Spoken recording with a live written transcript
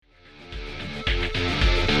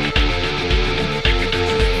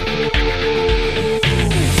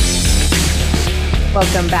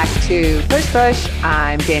Welcome back to Push Push.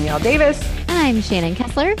 I'm Danielle Davis. I'm Shannon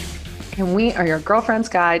Kessler. And we are your girlfriend's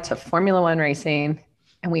guide to Formula One racing.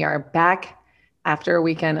 And we are back after a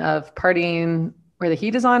weekend of partying where the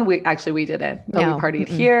heat is on. We didn't, but we partied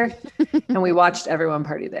here and we watched everyone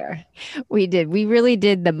party there. We did. We really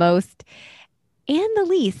did the most and the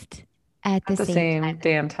least at the same time.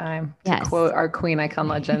 Damn time. Yes. To quote our Queen icon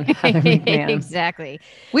legend, Heather McMahon. Exactly.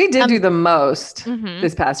 We did do the most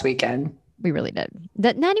this past weekend. We really did.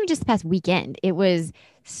 Not even just the past weekend. It was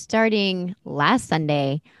starting last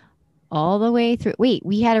Sunday all the way through. Wait,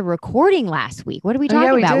 we had a recording last week. What are we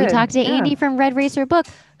talking about? We talked to Andy from Red Racer Book,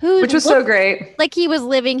 which was so great. Like he was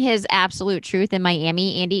living his absolute truth in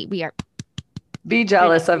Miami. Andy, we are be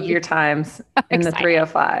jealous of your times in the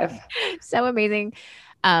 305. So amazing.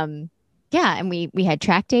 Yeah, and we had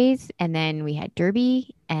track days, and then we had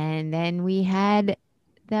Derby, and then we had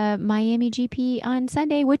the Miami GP on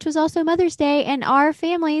Sunday, which was also Mother's Day, and our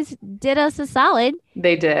families did us a solid.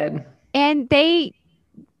 They did. And they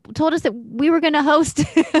told us that we were going to host.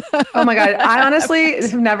 Oh my God. I honestly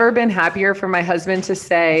have never been happier for my husband to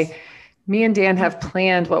say, me and Dan have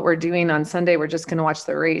planned what we're doing on Sunday. We're just going to watch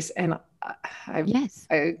the race. And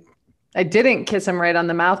I didn't kiss him right on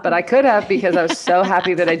the mouth, but I could have, because I was so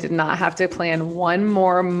happy that I did not have to plan one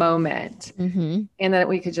more moment and that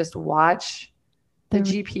we could just watch the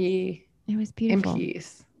GP. It was beautiful. In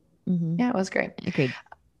peace. Yeah, it was great. Agreed.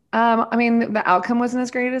 I mean, the outcome wasn't as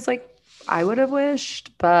great as I would have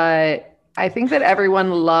wished, but I think that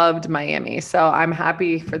everyone loved Miami. So I'm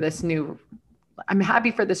happy for this new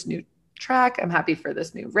track. I'm happy for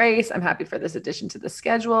this new race. I'm happy for this addition to the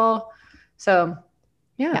schedule. So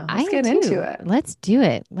yeah, let's get into it. Let's do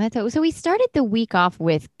it. So we started the week off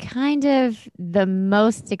with kind of the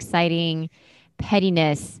most exciting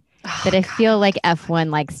pettiness that I feel like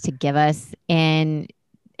F1 likes to give us. And,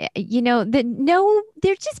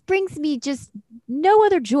 there just brings me just no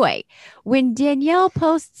other joy. When Danielle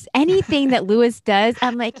posts anything that Lewis does,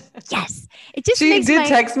 I'm like, yes. She did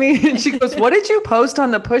text me and she goes, what did you post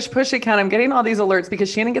on the Push Push account? I'm getting all these alerts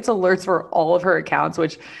because Shannon gets alerts for all of her accounts,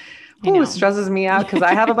 which stresses me out because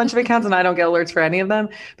I have a bunch of accounts and I don't get alerts for any of them.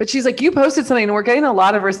 But she's like, you posted something and we're getting a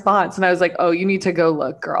lot of response. And I was like, oh, you need to go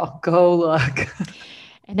look, girl. Go look.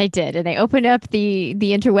 And I did. And I opened up the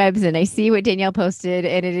interwebs and I see what Danielle posted.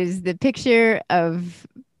 And it is the picture of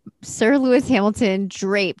Sir Lewis Hamilton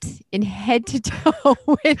draped in head to toe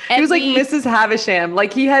with he was like Mrs. Havisham.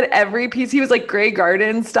 Like he had every piece. He was like Grey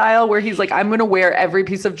Garden style where he's like, I'm going to wear every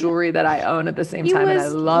piece of jewelry that I own at the same time. And I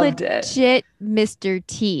loved it. Legit Mr.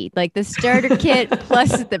 T, like the starter kit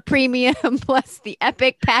plus the premium plus the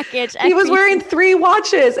epic package. He was wearing 3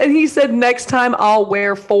 watches and he said, next time I'll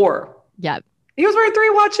wear 4. Yep. He was wearing 3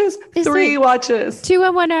 watches, watches. 2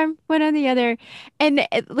 on one arm, 1 on the other. And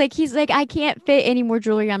he's like, I can't fit any more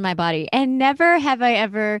jewelry on my body. And never have I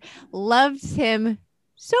ever loved him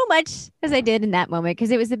so much as I did in that moment.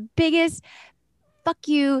 Because it was the biggest fuck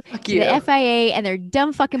you to the FIA and their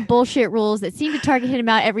dumb fucking bullshit rules that seem to target him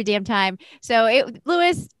out every damn time. So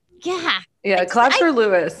Lewis, yeah, claps for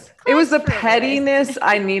Lewis. It was the pettiness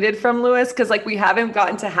I needed from Lewis because we haven't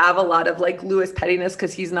gotten to have a lot of Lewis pettiness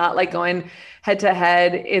because he's not going head to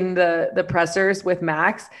head in the pressers with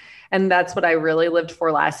Max. And that's what I really lived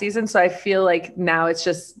for last season. So I feel like now it's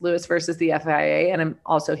just Lewis versus the FIA. And I'm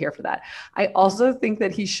also here for that. I also think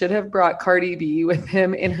that he should have brought Cardi B with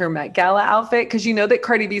him in her Met Gala outfit. Cause you know that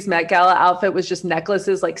Cardi B's Met Gala outfit was just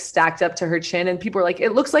necklaces stacked up to her chin. And people were like,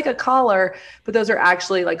 it looks like a collar, but those are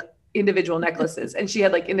actually individual necklaces. And she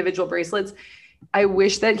had individual bracelets. I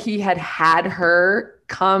wish that he had her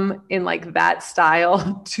come in that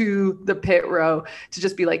style to the pit row to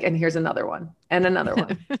just be and here's another one and another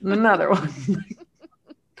one and another one.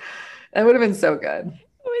 That would have been so good.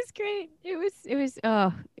 It was great.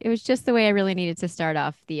 It was just the way I really needed to start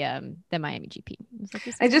off the Miami GP.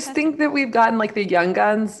 I just think that we've gotten the young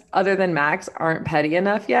guns other than Max aren't petty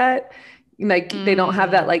enough yet. They don't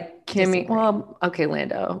have that Kimmy. Well, okay,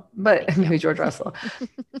 Lando, but maybe George Russell.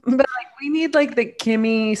 But we need the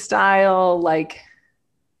Kimmy style.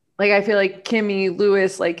 I feel like Kimmy,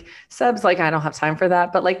 Lewis, Seb's I don't have time for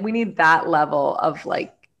that. But we need that level of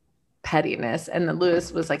pettiness. And then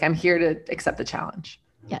Lewis was I'm here to accept the challenge.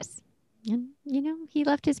 Yes, and he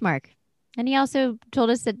left his mark. And he also told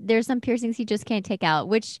us that there's some piercings he just can't take out,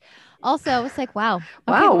 which also was wow. Okay,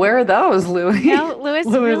 wow, where are those, Louis? Lewis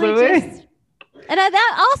really just... And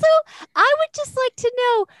that also, I would just like to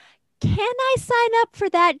know, can I sign up for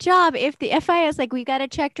that job if the FIA is we got to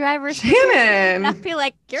check drivers? Shannon! I'd be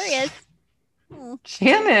curious.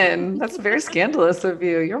 Shannon, that's very scandalous of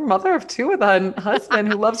you. You're a mother of two with a husband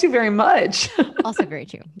who loves you very much. Also very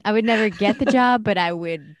true. I would never get the job, but I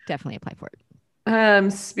would definitely apply for it.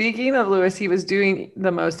 Speaking of Lewis, he was doing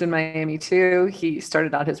the most in Miami too. He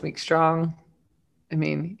started out his week strong. I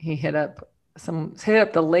mean, he hit up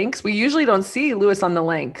the links. We usually don't see Lewis on the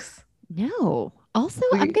links. No. Also,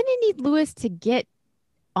 I'm going to need Lewis to get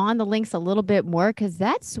on the links a little bit more because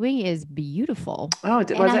that swing is beautiful. Oh, was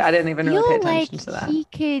it? I didn't even really pay attention to that. He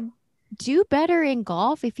could do better in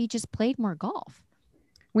golf if he just played more golf.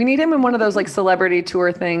 We need him in one of those like celebrity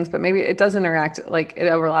tour things, but maybe it does interact, like it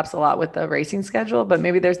overlaps a lot with the racing schedule, but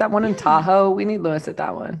maybe there's that one in Tahoe. We need Lewis at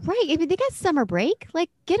that one. Right. I mean, they got summer break. Like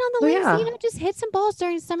get on the links, just hit some balls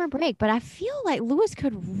during summer break. But I feel like Lewis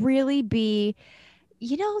could really be,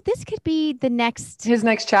 this could be his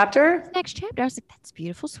next chapter. I was like, that's a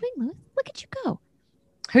beautiful swing, Lewis. Look at you go.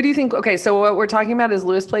 Who do you think? Okay, so what we're talking about is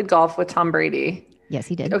Lewis played golf with Tom Brady. Yes,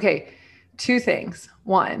 he did. Okay. Two things.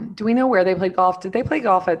 One, do we know where they played golf? Did they play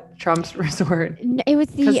golf at Trump's resort? It was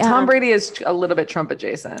because Tom Brady is a little bit Trump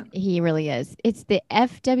adjacent. He really is. It's the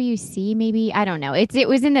FWC, maybe. I don't know. It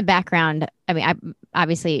was in the background. I mean, I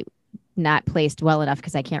obviously not placed well enough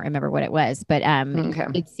because I can't remember what it was, but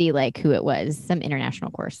you'd see like who it was. Some international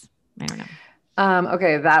course. I don't know.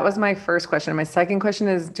 Okay, that was my first question. My second question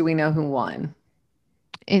is, do we know who won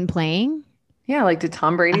in playing? Yeah, like did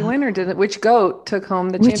Tom Brady win or which GOAT took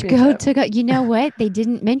home the championship? Which GOAT took out? You know what? They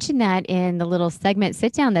didn't mention that in the little segment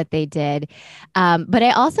sit down that they did. But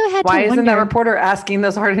I also had Why isn't that reporter asking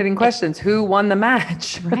those hard hitting questions? Who won the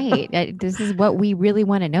match? Right. This is what we really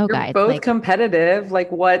want to know, guys. Both competitive. Like,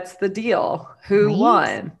 what's the deal? Who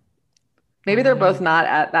won? Maybe they're both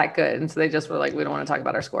not that good. And so they just were like, we don't want to talk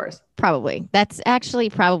about our scores. Probably. That's actually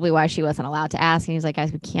probably why she wasn't allowed to ask. And he's like,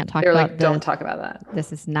 guys, we can't talk about this. Don't talk about that.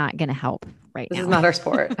 This is not going to help right now. This is not our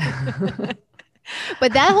sport.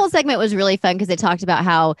 But that whole segment was really fun because it talked about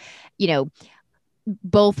how,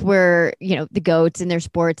 both were, the GOATs in their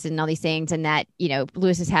sports and all these things. And that,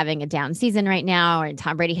 Lewis is having a down season right now. And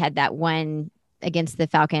Tom Brady had that one against the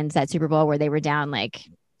Falcons, that Super Bowl where they were down like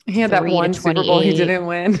he had that one Super Bowl he didn't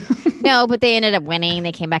win. No, but they ended up winning.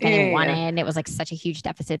 They came back and they won it. And it was like such a huge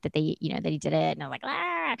deficit that they, that he did it. And I was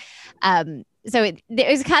like, so it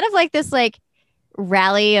was kind of like this like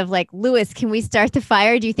rally of like, Lewis, can we start the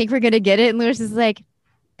fire? Do you think we're going to get it? And Lewis is like,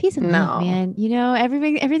 peace and love, man.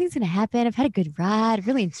 Everything's going to happen. I've had a good ride. I've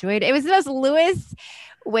really enjoyed it. It was the most Lewis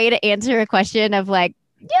way to answer a question of like,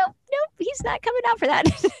 nope, he's not coming out for that.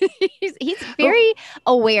 he's very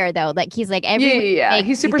aware though. Like he's like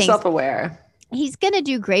he's super self-aware. He's gonna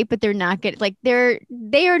do great, but they're not good. Like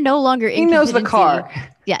they are no longer. He knows the car.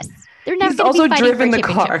 Yes, they're not. He's also driven the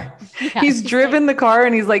car. Yeah. He's driven the car,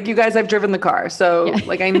 and he's like, "You guys, I've driven the car." So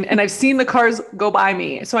like, I've seen the cars go by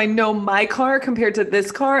me, so I know my car compared to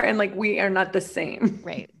this car, and like we are not the same.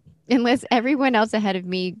 Right. Unless everyone else ahead of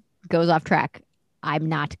me goes off track, I'm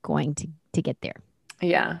not going to get there.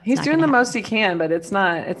 Yeah, he's doing the most he can, but it's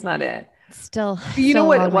not it. Still, you know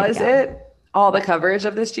what was it? All the coverage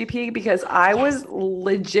of this GP, because I was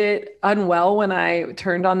legit unwell when I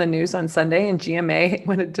turned on the news on Sunday, and GMA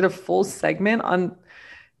when it did a full segment on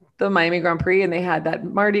the Miami Grand Prix, and they had that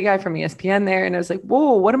Marty guy from ESPN there, and I was like,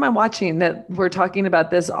 whoa, what am I watching that we're talking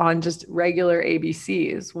about this on just regular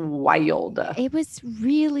ABC? Is wild. It was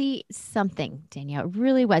really something, Danielle. It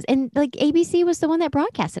really was. And like ABC was the one that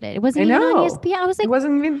broadcasted it. It wasn't even on ESPN. I was like, it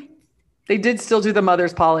wasn't even. They did still do the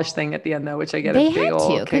mother's polish thing at the end though, which I get a big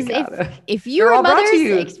old kick out of. If you were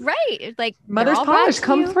mother's, right? Like mother's polish,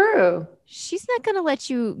 come through. She's not going to let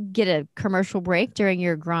you get a commercial break during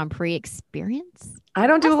your Grand Prix experience. I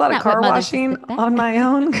don't do a lot of car washing on my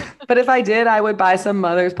own, but if I did, I would buy some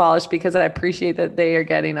mother's polish because I appreciate that they are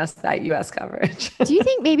getting us that US coverage. Do you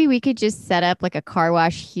think maybe we could just set up like a car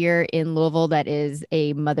wash here in Louisville that is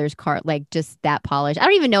a mother's car, like just that polish? I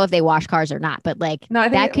don't even know if they wash cars or not, but like I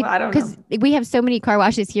don't know. Because we have so many car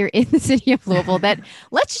washes here in the city of Louisville that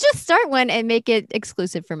let's just start one and make it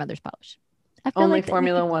exclusive for mother's polish. I feel only like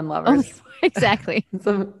Formula One lovers. Exactly.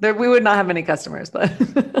 So we would not have any customers, but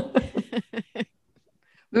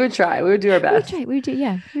we would try. We would do our best. We would do.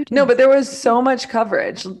 Yeah. No, but there was so much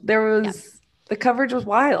coverage. The coverage was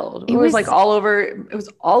wild. It was like all over. It was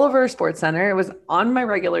all over Sports Center. It was on my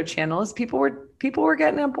regular channels. People were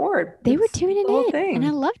getting on board. They were tuning in, and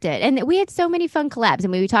I loved it. And we had so many fun collabs.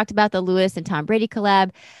 And we talked about the Lewis and Tom Brady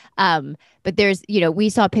collab. But there's, we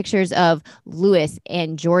saw pictures of Lewis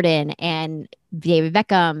and Jordan and David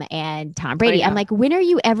Beckham and Tom Brady. Yeah. I'm like, when are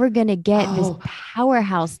you ever going to get this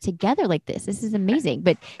powerhouse together like this? This is amazing.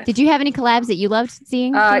 But did you have any collabs that you loved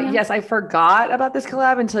seeing? Yes, I forgot about this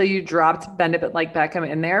collab until you dropped Bend It Like Beckham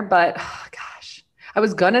in there. But gosh, I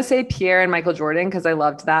was gonna say Pierre and Michael Jordan because I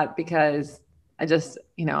loved that because I just,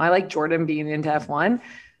 I like Jordan being into F1.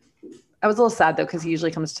 I was a little sad though because he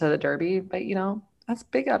usually comes to the Derby, but that's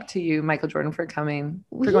big up to you, Michael Jordan, for going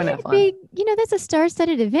to F1. That's a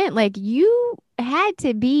star-studded event. Like you had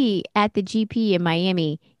to be at the GP in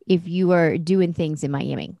Miami if you are doing things in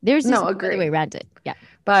Miami. There's just no other way around it. Yeah.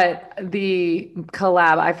 But the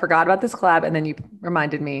collab, I forgot about this collab, and then you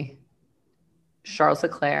reminded me. Charles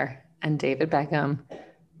Leclerc and David Beckham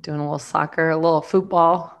doing a little soccer, a little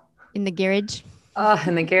football in the garage.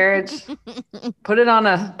 In the garage. Put it on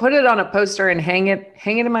a poster and hang it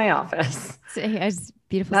in my office. It was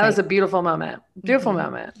beautiful. That was a beautiful moment. Beautiful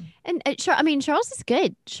moment. And Charles is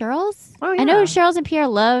good. Charles. Oh, yeah. I know Charles and Pierre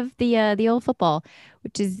love the old football,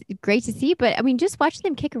 which is great to see. But I mean, just watching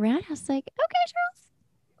them kick around, I was like, okay,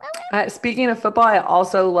 Charles. Speaking of football, I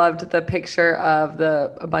also loved the picture of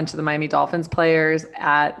a bunch of the Miami Dolphins players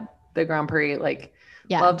at the Grand Prix.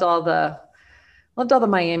 Loved all the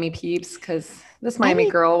Miami peeps because this Miami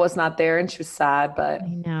girl was not there and she was sad. But I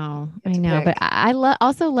know. But I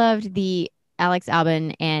also loved the Alex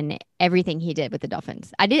Albon and everything he did with the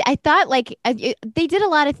Dolphins. I thought they did a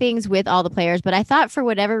lot of things with all the players, but I thought for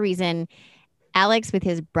whatever reason, Alex with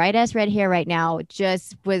his bright ass red hair right now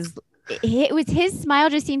just was. His smile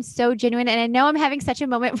just seems so genuine, and I know I'm having such a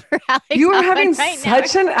moment for Alex. You are having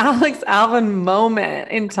such an Alex Albon moment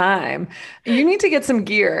in time. You need to get some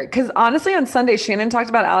gear because honestly, on Sunday, Shannon talked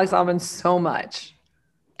about Alex Albon so much.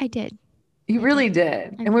 I did. You really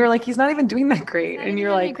did, and we were like, he's not even doing that great, and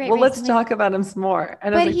you're like, well, let's talk about him some more.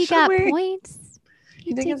 And but he got points.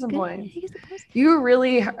 He did get some points. You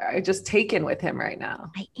really are just taken with him right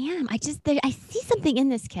now. I am. I see something in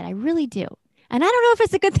this kid. I really do. And I don't know if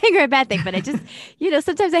it's a good thing or a bad thing, but I just,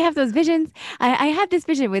 sometimes I have those visions. I have this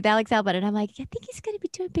vision with Alex Albon, and I'm like, I think he's going to be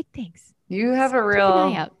doing big things. You have a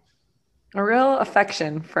real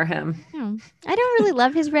affection for him. I don't really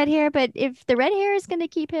love his red hair, but if the red hair is going to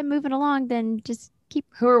keep him moving along, then just keep.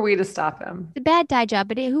 Who are we to stop him? It's a bad dye job,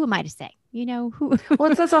 but who am I to say? Who?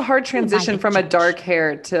 Well, it's such a hard transition from a dark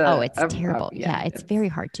hair to. Oh, it's terrible. Yeah, it's very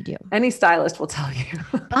hard to do. Any stylist will tell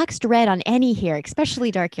you. Boxed red on any hair,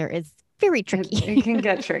 especially dark hair, is very tricky. It can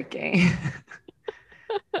get tricky.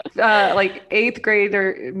 Like 8th grade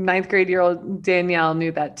or 9th grade year old Danielle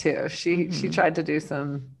knew that too. She tried to do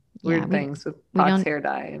some weird things with box hair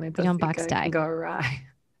dye, and it doesn't go awry.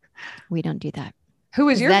 We don't do that. Who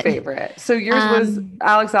was your favorite? So yours was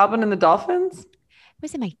Alex Albon and the Dolphins?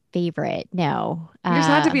 Wasn't my favorite. No. Yours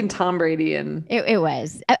had to be in Tom Brady and it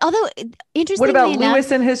was. Although interestingly what about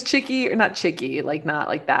Lewis and his chickie, or not chickie, like not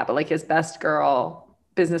like that, but like his best girl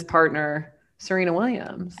business partner, Serena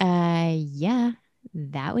Williams? Yeah.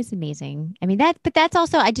 That was amazing. I mean but that's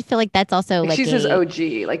also, I just feel like that's also like she's his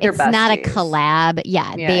OG, like they're besties. It's not a collab.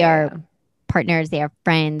 Yeah, they are partners. They are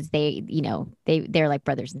friends. They, they're like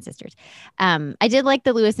brothers and sisters. I did like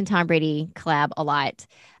the Lewis and Tom Brady collab a lot,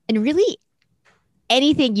 and really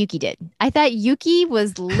anything Yuki did. I thought Yuki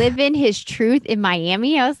was living his truth in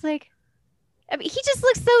Miami. I was like, he just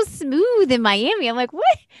looks so smooth in Miami. I'm like,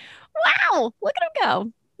 what? Wow, look at him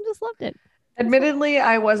go. I just loved it. Admittedly,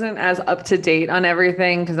 I wasn't as up to date on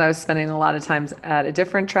everything because I was spending a lot of times at a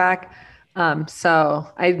different track. So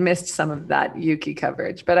I missed some of that Yuki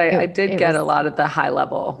coverage, but I did get a lot of the high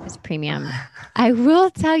level. It was premium. I will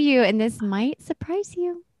tell you, and this might surprise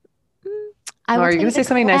you. Are you going to say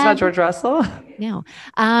something nice about George Russell? No.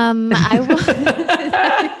 I will.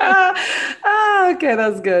 Okay,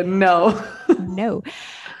 that's good. No. No.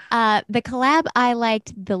 The collab I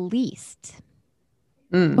liked the least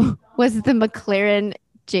was the McLaren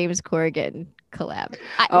James Corrigan collab.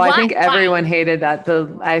 I think everyone hated that.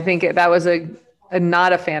 I think that was a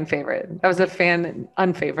not a fan favorite. That was a fan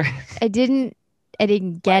unfavorite. I didn't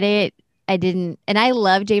get it. And I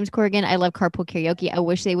love James Corrigan. I love carpool karaoke. I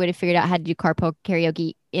wish they would have figured out how to do carpool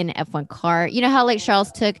karaoke in an F1 car. You know how like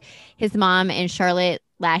Charles took his mom and Charlotte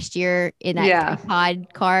last year in that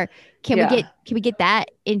pod car. Can we get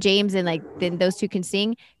that in James, and like then those two can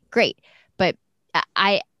sing? Great. But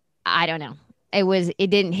I don't know. It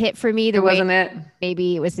didn't hit for me the way wasn't it?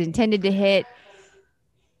 Maybe it was intended to hit.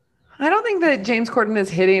 I don't think that James Corden is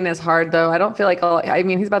hitting as hard though. I don't feel like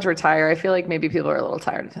he's about to retire. I feel like maybe people are a little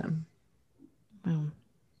tired of him. Well,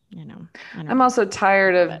 I'm also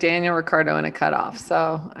tired of Daniel Ricciardo in a cutoff,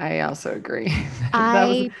 so I also agree.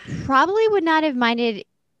 I probably would not have minded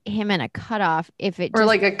him in a cutoff if it or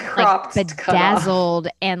like a cropped bedazzled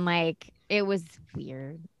cutoff. And like it was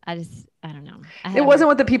weird. I don't know. It wasn't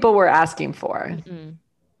what the people were asking for. It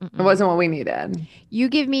wasn't what we needed. You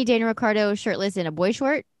give me Daniel Ricciardo shirtless in a boy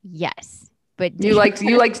short? Yes. but you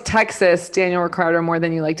liked Texas Daniel Ricciardo more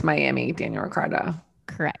than you liked Miami Daniel Ricciardo.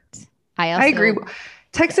 correct. I agree.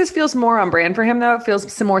 Texas feels more on brand for him though. It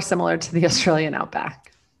feels more similar to the Australian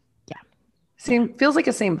Outback. Feels like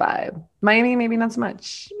the same vibe. Miami, maybe not so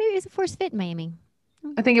much. Maybe it was a force fit in Miami.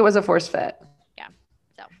 I think it was a force fit. Yeah.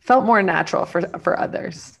 So felt more natural for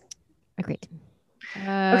others. agreed.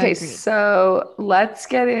 Okay, so let's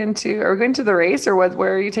get into. Are we going to the race, or what?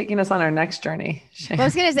 Where are you taking us on our next journey? Well, I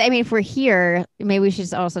was gonna say. I mean, if we're here, maybe we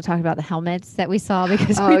should also talk about the helmets that we saw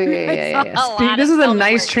because This is a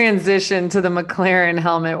nice transition to the McLaren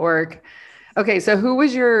helmet work. Okay, so who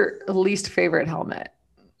was your least favorite helmet?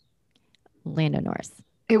 Lando Norris.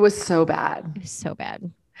 It was so bad. It was so bad.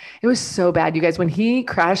 It was so bad, you guys. When he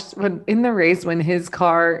crashed in the race, when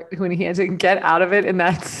he had to get out of it in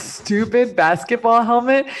that stupid basketball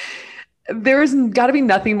helmet, there's got to be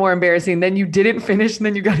nothing more embarrassing than you didn't finish and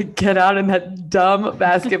then you got to get out in that dumb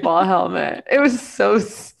basketball helmet. It was so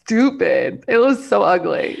stupid. It was so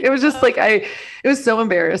ugly. It was just it was so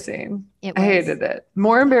embarrassing. I hated it.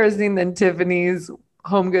 More embarrassing than Tiffany's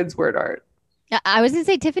Home Goods word art. I was gonna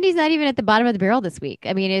say Tiffany's not even at the bottom of the barrel this week.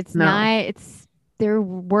 I mean, there are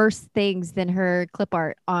worse things than her clip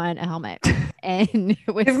art on a helmet. And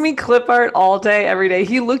give me clip art all day, every day.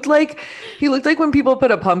 He looked like when people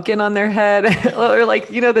put a pumpkin on their head or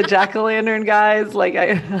the jack-o'-lantern guys,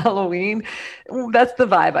 Halloween. That's the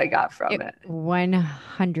vibe I got from it.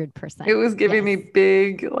 100%. It was giving me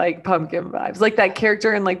big pumpkin vibes. Like that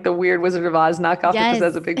character in the weird Wizard of Oz knockoff that just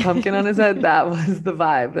has a big pumpkin on his head. That was the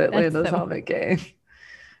vibe that Lando's helmet gave.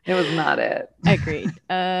 It was not it. Agreed.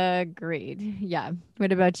 Yeah.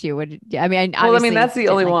 What about you? That's the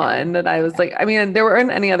only one that I was there weren't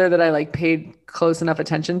any other that I paid close enough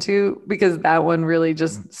attention to because that one really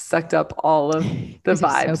just sucked up all of the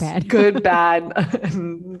vibes. So bad. Good, bad,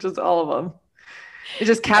 and just all of them. It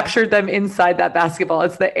just captured them inside that basketball.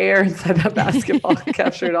 It's the air inside that basketball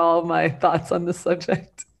captured all of my thoughts on the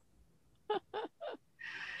subject.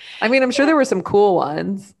 I'm sure there were some cool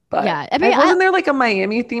ones. But yeah, wasn't there a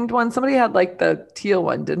Miami themed one? Somebody had the teal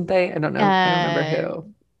one, didn't they? I don't know. I don't remember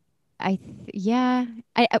who.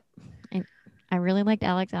 I really liked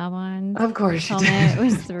Alex Albon. Of course, you did. It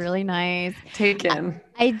was really nice. Taken.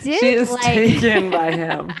 I did. She is taken by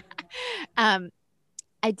him. I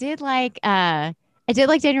did like Daniel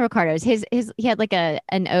Ricciardo's. He had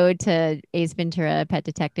an ode to Ace Ventura, Pet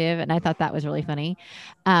Detective, and I thought that was really funny.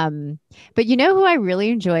 But you know who I really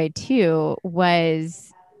enjoyed too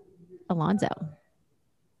was Alonso.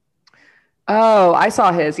 Oh, I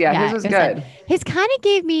saw his. Yeah, his was good. His kind of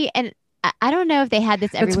gave me, and I don't know if they had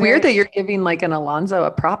this everywhere. It's weird that you're giving an Alonso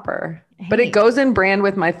a proper, but it goes in brand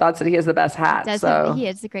with my thoughts that he has the best hat. He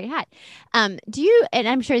has a great hat. Do you, and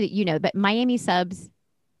I'm sure that you know, but Miami Subs.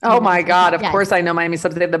 Oh my God. Of course I know Miami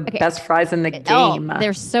Subs. They have the best fries in the game. Oh,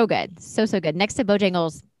 they're so good. So good. Next to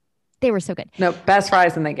Bojangles, they were so good. No, best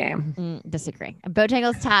fries in the game. Disagree.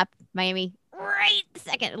 Bojangles top, Miami right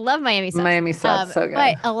second. Love Miami Subs. Miami Subs, so good.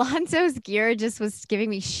 But Alonso's gear just was giving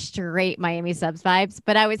me straight Miami Subs vibes,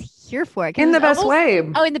 but I was here for it. In the best way.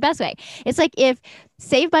 Oh, in the best way. It's like if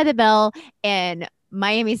Saved by the Bell and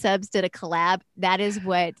Miami Subs did a collab. That is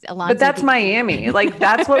what Alonso. But that's Miami.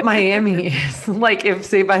 That's what Miami is. If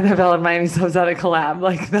Saved by the Bell and Miami Subs had a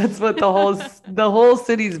collab, that's what the whole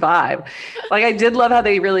city's vibe. I did love how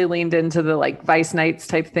they really leaned into the Vice Nights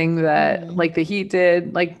type thing that the Heat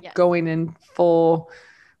did, going in full.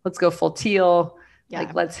 Let's go full teal. Yeah.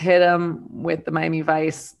 Let's hit them with the Miami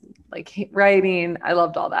Vice. Writing. I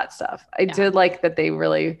loved all that stuff. I did like that they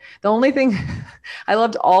really, the only thing I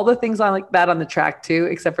loved all the things on that on the track too,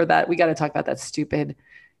 except for that we got to talk about that stupid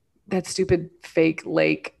fake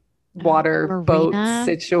lake water boat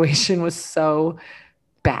situation was so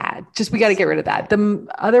bad. Just, we got to get rid of that.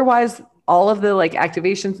 Otherwise all of the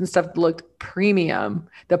activations and stuff looked premium.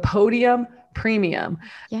 The podium premium.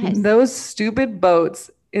 Yes. Those stupid boats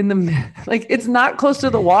in the, it's not close to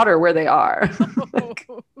the water where they are.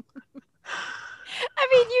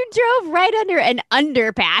 You drove right under an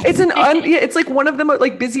underpass. It's it's one of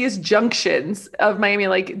the busiest junctions of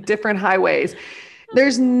Miami, different highways.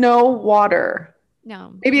 There's no water.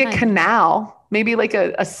 No. Maybe a canal, maybe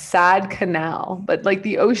a sad canal, but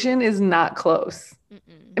the ocean is not close.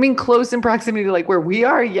 Mm-mm. Close in proximity to where we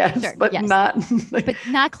are, yes, sure, but yes. Not. But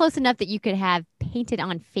not close enough that you could have painted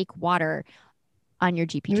on fake water on your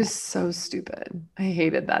GP track. It was so stupid. I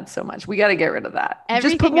hated that so much. We got to get rid of that.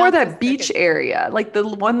 Just put more of that beach area, the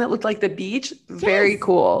one that looked like the beach. Yes. Very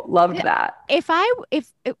cool. Loved that. If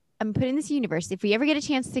I'm putting this universe, if we ever get a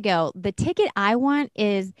chance to go, the ticket I want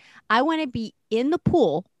to be in the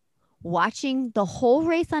pool watching the whole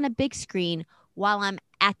race on a big screen while I'm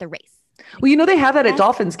at the race. Well, you know, they have that at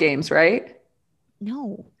Dolphins games, right?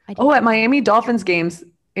 No, I Oh, didn't at know that. Miami Dolphins games,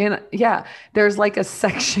 and yeah, there's like a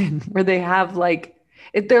section where they have like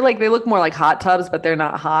they're like they look more like hot tubs, but they're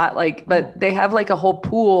not hot. Like, Oh, but they have like a whole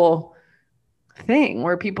pool thing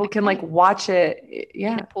where people can like okay. watch it. In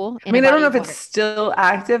Yeah. a pool, I in a mean, I don't body know of if it's water. still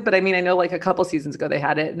active, but I mean, I know like a couple seasons ago they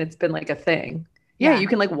had it and it's been like a thing. Yeah, Yeah, you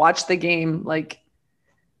can like watch the game like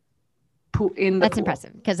pool in the that's pool.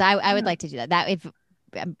 impressive because I would Yeah. like to do that. That if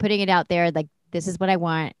I'm putting it out there, like this is what I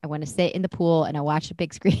want. I want to sit in the pool and I watch a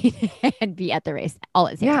big screen and be at the race all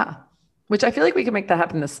at the same time. Yeah. Which I feel like we can make that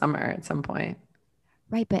happen this summer at some point.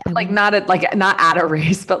 Right, but I But like want not at a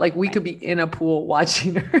race, but like we right could be in a pool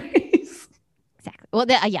watching a race. exactly. Well,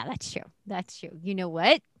 yeah, that's true. That's true. You know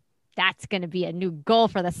what? That's going to be a new goal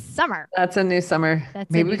for the summer. That's a new summer. That's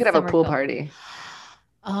a Maybe we new could have a summer pool goal. party.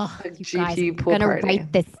 Oh, A you guys, GP I'm pool gonna party.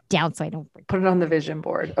 write this down so I don't forget. Put it on the vision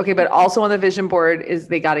board. Okay, but also on the vision board is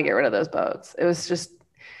they got to get rid of those boats. It was just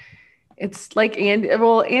it's like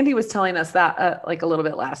Andy was telling us that like a little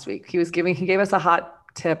bit last week. He gave us a hot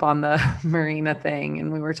tip on the marina thing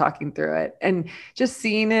and we were talking through it and just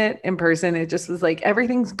seeing it in person, it just was like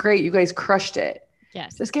everything's great. You guys crushed it.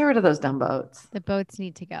 Yes, Just get rid of those dumb boats. the boats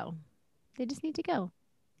need to go. They just need to go.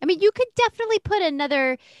 I mean, you could definitely put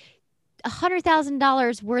another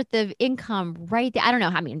 $100,000 worth of income right there. I don't know.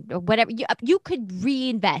 I mean, whatever you could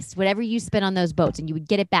reinvest whatever you spend on those boats, and you would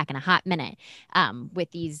get it back in a hot minute.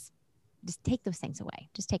 With these, just take those things away.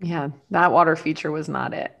 Just take them. Yeah, that water feature was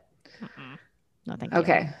not it. No, thank you.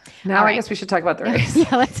 Okay. Now I guess we should talk about the race.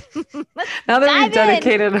 Yeah, let's Now that dive we've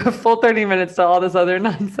dedicated a full 30 minutes to all this other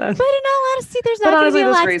nonsense. But in all honesty, there's But not going to honestly, be a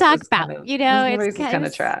this lot to race talk was about. kind of You know, this it's race is kind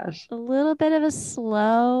of trash. a little bit of a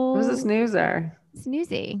slow. It was a snoozer.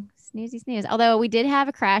 Snoozy snooze. Although we did have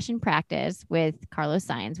a crash in practice with Carlos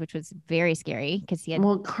Sainz, which was very scary because he had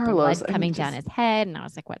Carlos blood coming down his head, and I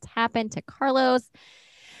was like, "What's happened to Carlos?"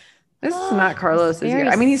 This is not Carlos's year. very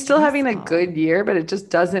I mean, he's still having a stressful. good year, but it just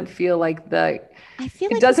doesn't feel like I feel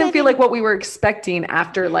it like doesn't feel like what we were expecting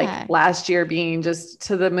after Yeah. like last year being just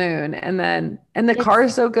to the moon. And the It's- car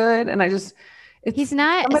is so good. And he's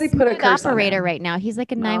not somebody a put a smooth curse on operator him. right now. He's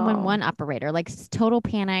like a 911 operator, like total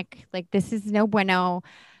panic. Like this is no bueno.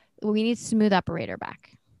 We need smooth operator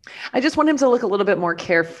back. I just want him to look a little bit more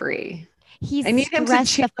carefree. He's I need him to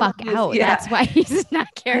stressed the fuck out. Yeah. That's why he's not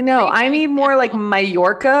carefree. I know. I need more like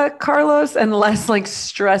Mallorca Carlos and less like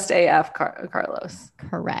stressed AF Carlos.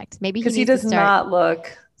 Correct. Maybe Because he does not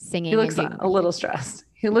look singing. He looks a little stressed.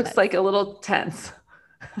 He looks like a little tense.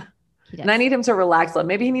 And I need him to relax a little.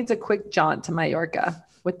 Maybe he needs a quick jaunt to Mallorca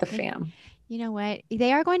with the fam. You know what?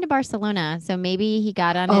 They are going to Barcelona, so maybe he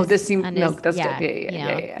got on. This seems that's good. good.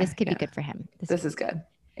 Yeah. This could be good for him. This is good.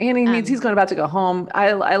 And he's about to go home.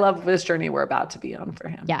 I love this journey we're about to be on for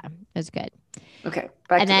him. Yeah, it was good. Okay,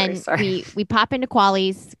 back to the race. Sorry. we pop into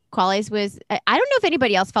qualies. Qualies was I don't know if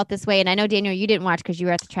anybody else felt this way, and I know Daniel, you didn't watch because you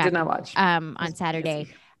were at the track. Did not watch. On Saturday,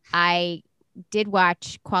 I did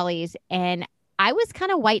watch qualies, and I was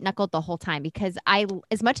kind of white knuckled the whole time because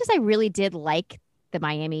as much as I really did like the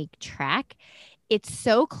Miami track, it's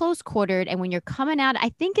so close quartered, and when you're coming out, I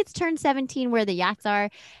think it's turn 17 where the yachts are,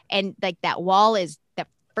 and like that wall is the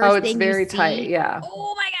first thing very you see. tight. Yeah.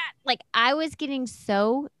 Oh my god! Like I was getting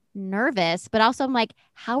so nervous, but also I'm like,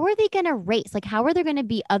 how are they going to race? Like, how are there going to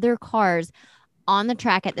be other cars on the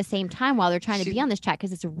track at the same time while they're trying to be on this track?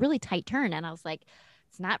 Because it's a really tight turn, and I was like,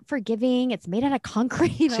 it's not forgiving. It's made out of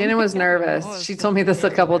concrete. Shannon was nervous. She told me this a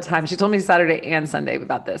couple of times. She told me Saturday and Sunday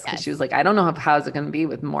about this because she was like, I don't know how is it going to be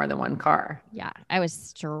with more than one car. Yeah, I was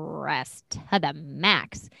stressed to the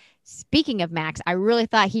max. Speaking of Max, I really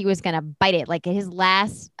thought he was going to bite it. Like his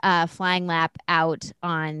last flying lap out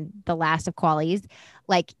on the last of qualies,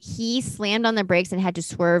 like he slammed on the brakes and had to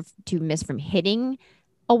swerve to miss from hitting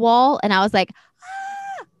a wall. And I was like,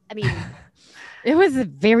 ah! I mean, it was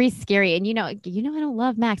very scary. And you know, I don't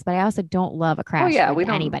love Max, but I also don't love a crash. Oh yeah,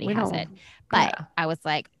 anybody has it. But I was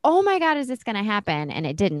like, oh my God, is this going to happen? And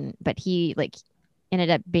it didn't. But he ended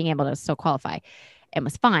up being able to still qualify and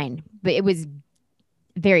was fine. But it was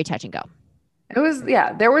very touch and go. It was,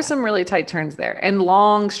 there were some really tight turns there and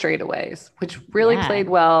long straightaways, which really played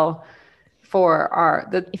well for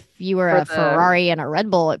if you were a Ferrari and a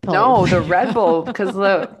Red Bull, it the Red Bull, because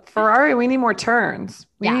the Ferrari, we need more turns.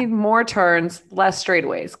 We need more turns, less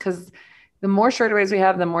straightaways, because the more straightaways we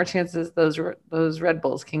have, the more chances those Red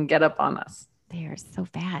Bulls can get up on us. They are so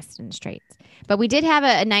fast and straight. But we did have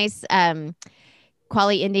a nice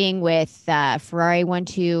quali ending with Ferrari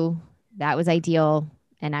 1-2. That was ideal.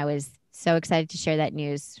 And I was so excited to share that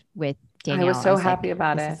news with Danielle. I was so like, happy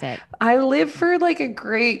about this it. is it. I live for like a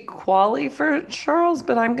great quali for Charles,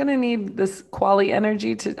 but I'm gonna need this quali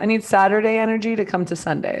energy I need Saturday energy to come to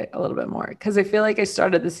Sunday a little bit more. Because I feel like I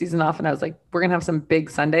started the season off and I was like, we're gonna have some big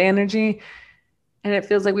Sunday energy. And it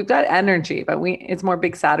feels like we've got energy, but it's more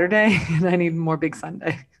big Saturday and I need more big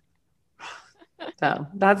Sunday. So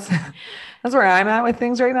that's where I'm at with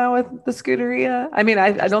things right now with the Scuderia. I mean,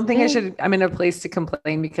 I don't think I'm in a place to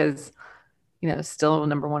complain because still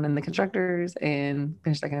number one in the constructors and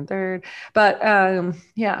finished second and third. But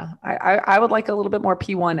yeah, I would like a little bit more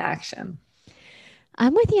P1 action.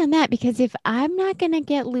 I'm with you on that because if I'm not going to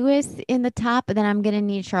get Lewis in the top, then I'm going to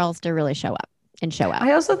need Charles to really show up and show out.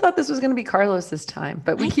 I also thought this was going to be Carlos this time,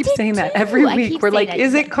 but we keep saying that every week. We're like,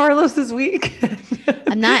 is it Carlos's week?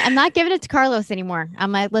 I'm not giving it to Carlos anymore.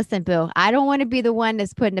 I'm like, listen, boo, I don't want to be the one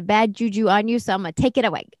that's putting a bad juju on you, so I'm going to take it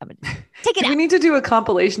away. I'm going to take it out. We need to do a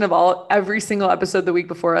compilation of every single episode the week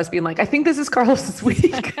before us being like, I think this is Carlos's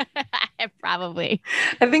week. Probably.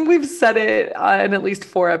 I think we've said it in at least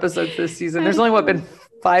 4 episodes this season. There's only been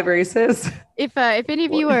 5 races. If any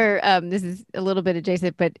of you are, this is a little bit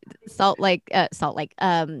adjacent, but Salt Lake,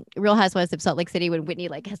 Real Housewives of Salt Lake City, when Whitney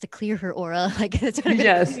has to clear her aura, that's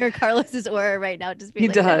what clear Carlos's aura right now. Just be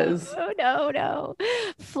does. No,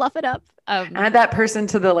 fluff it up. Add that person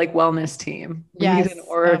to the wellness team. We need an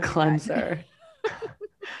aura cleanser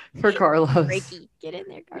for Carlos. Reiki. Get in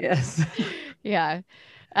there, Carlos. Yes. Yeah.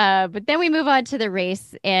 But then we move on to the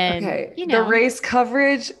race and the race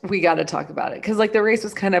coverage, we got to talk about it. Cause the race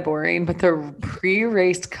was kind of boring, but the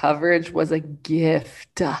pre-race coverage was a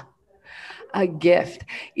gift.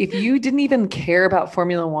 If you didn't even care about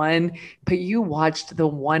Formula One, but you watched the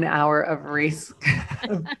 1 hour of race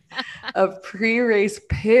of pre-race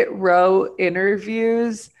pit row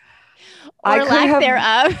interviews, I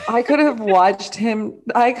could have watched him.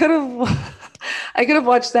 I could have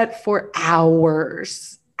watched that for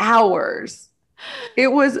hours. It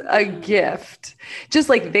was a gift. Just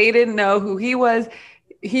like they didn't know who he was.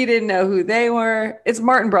 He didn't know who they were. It's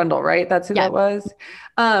Martin Brundle, right? That's who that was.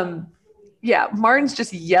 Yeah. Martin's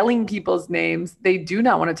just yelling people's names. They do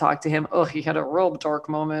not want to talk to him. Oh, he had a real dark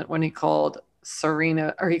moment when he called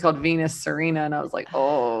Venus Serena. And I was like,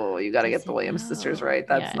 oh, you got to get the Williams sisters right.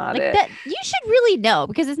 That's not it. You should really know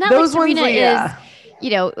because it's not those like Serena ones,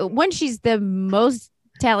 is, one, she's the most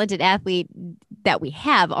talented athlete that we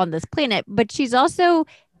have on this planet, but she's also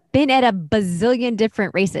been at a bazillion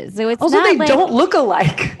different races. So it's also not they don't look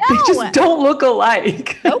alike. No. They just don't look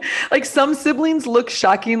alike. Nope. Some siblings look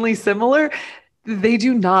shockingly similar. They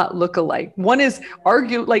do not look alike. One is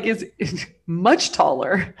is much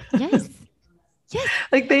taller. Yes.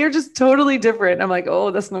 They are just totally different. I'm like, oh,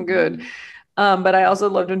 that's no good. But I also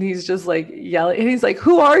loved when he's just yelling and he's like,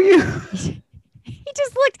 who are you?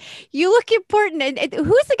 You look important. And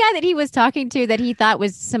who's the guy that he was talking to that he thought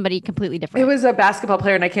was somebody completely different? It was a basketball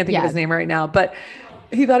player and I can't think of his name right now, but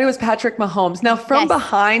he thought it was Patrick Mahomes. Now from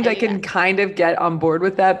behind, I can kind of get on board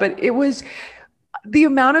with that, but it was the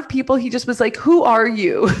amount of people he just was like, who are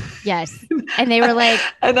you? Yes. And they were like,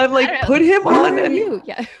 and I'm like, put him on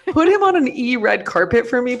an red carpet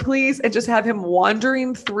for me, please. And just have him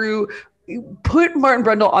wandering through. Put Martin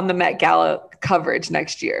Brundle on the Met Gala coverage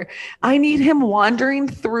next year. I need him wandering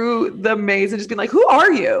through the maze and just being like, who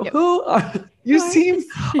are you? Yep. Who are you?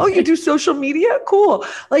 You do social media? Cool.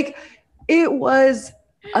 It was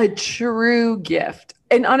a true gift.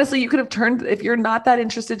 And honestly, you could have if you're not that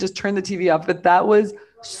interested, just turn the TV off. But that was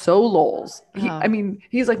so lols.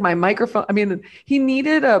 He's like my microphone. He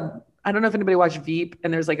needed I don't know if anybody watched Veep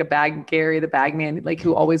and there's Gary, the bag man,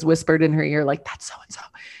 who always whispered in her ear, that's so-and-so.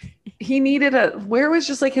 He needed where was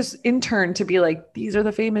just his intern to be these are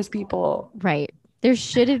the famous people. Right. There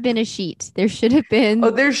should have been a sheet. There should have been. Oh,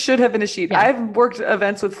 there should have been a sheet. Yeah. I've worked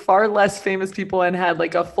events with far less famous people and had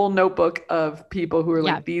a full notebook of people who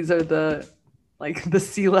are these are the the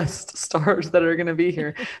C-list stars that are going to be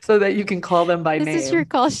here so that you can call them by name. This is your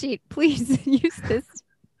call sheet. Please use this.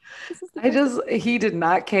 He did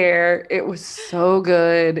not care. It was so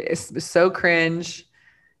good. It was so cringe.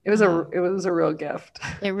 It was a real gift.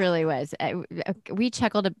 It really was. We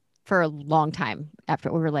chuckled for a long time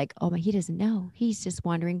after we were like, oh my, he doesn't know. He's just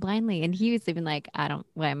wandering blindly. And he was even like,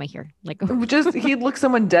 why am I here? He'd look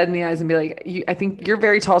someone dead in the eyes and be like, I think you're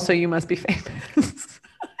very tall, so you must be famous.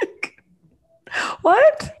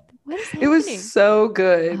 What? It was so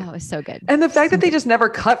good. Oh, it was so good. And the fact that they just never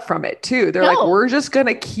cut from it too. They're we're just going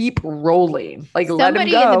to keep rolling. Let him go.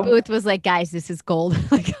 Somebody in the booth was like, guys, this is gold.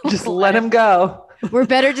 Just let him go. We're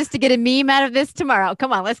better just to get a meme out of this tomorrow.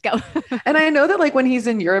 Come on, let's go. And I know that like when he's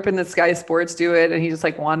in Europe and the Sky Sports do it and he just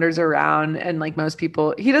like wanders around and like most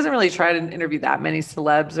people, he doesn't really try to interview that many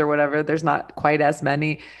celebs or whatever. There's not quite as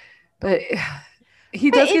many, but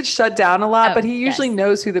he does get shut down a lot, but he usually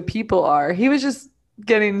knows who the people are. He was just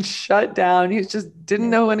getting shut down. He just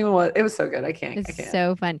didn't know who anyone was. It was so good. I can't.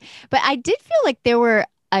 So fun. But I did feel like there were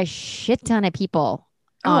a shit ton of people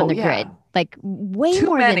on the grid. Like way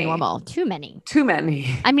more than normal. Too many.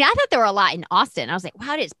 I mean, I thought there were a lot in Austin. I was like,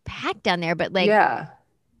 wow, it's packed down there. But like,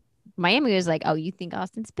 Miami was like, oh, you think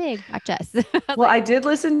Austin's big? Watch us. Well, I did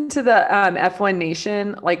listen to the F1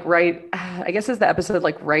 Nation, like I guess it's the episode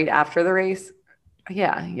like right after the race.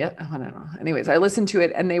 Yeah. I don't know. Anyways, I listened to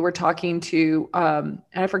it and they were talking to, and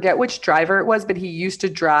I forget which driver it was, but he used to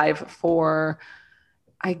drive for,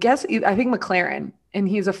 I think McLaren. And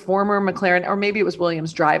he's a former McLaren, or maybe it was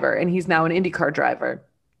Williams driver, and he's now an IndyCar driver.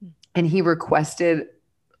 And he requested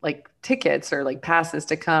like tickets or like passes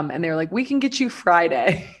to come. And they're like, we can get you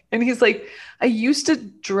Friday. And he's like, I used to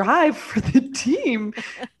drive for the team.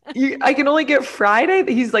 I can only get Friday.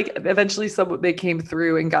 He's like, eventually they came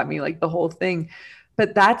through and got me like the whole thing.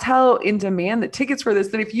 But that's how in demand the tickets were this,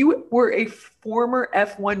 that if you were a former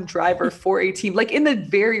F1 driver for a team, like in the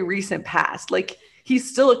very recent past, like he's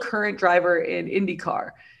still a current driver in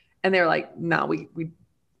IndyCar. And they're like, no, we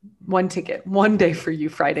one ticket, one day for you,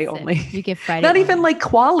 Friday only. You get Friday. Not even like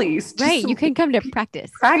qualies. Right. You can come to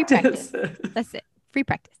practice. Practice. That's it. Free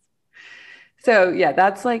practice. So yeah,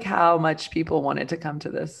 that's like how much people wanted to come to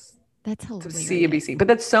this. That's hilarious. To see and be seen. But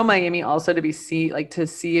that's so Miami also to see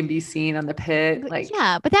and be seen on the pit. Like,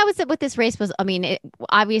 yeah, but that was what this race was. I mean,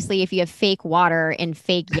 obviously if you have fake water and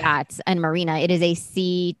fake yachts and marina, it is a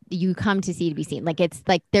sea you come to see to be seen. Like it's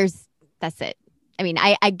like that's it. I mean,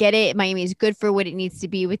 I get it. Miami is good for what it needs to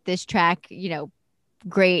be with this track,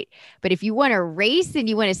 great. But if you want to race and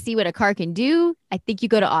you want to see what a car can do, I think you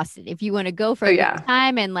go to Austin. If you want to go for a good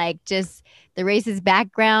time and like just the race's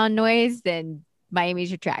background noise, then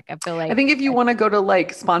Miami's your track. I think if you want to go to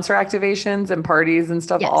like sponsor activations and parties and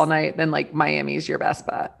stuff all night, then like Miami's your best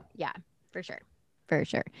bet. Yeah, for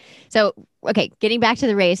sure. So, okay, getting back to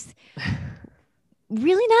the race,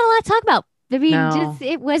 really not a lot to talk about. I mean,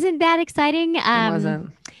 it wasn't that exciting. It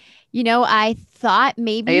wasn't. I thought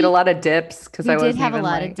maybe I ate a lot of dips because I did have a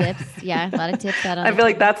lot of dips. Yeah, a lot of dips out on I feel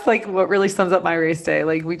like that's like what really sums up my race day.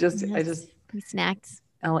 Like we snacked.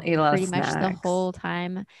 I ate a lot pretty of snacks. Much the whole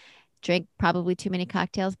time. Drank probably too many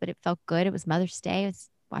cocktails, but it felt good. It was Mother's Day. I was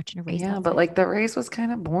watching a race. Yeah, but like the race was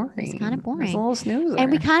kind of boring. It was a little snoozer.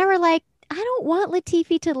 And we kind of were like, I don't want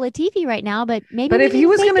Latifi right now, but maybe. But if he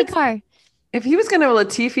was going to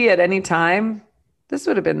Latifi at any time, this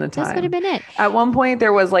would have been the time. This would have been it. At one point,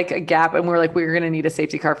 there was like a gap, and we were going to need a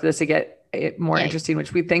safety car for this to get it more interesting,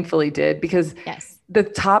 which we thankfully did because the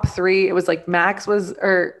top three, it was like that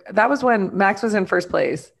was when Max was in first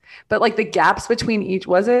place. But like the gaps between each,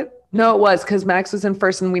 was it? No, it was because Max was in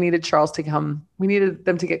first and we needed Charles to come. We needed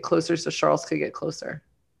them to get closer so Charles could get closer.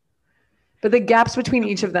 But the gaps between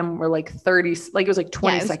each of them were like 30, like it was like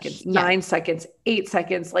 20 seconds, 9 seconds, 8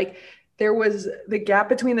 seconds. Like there was the gap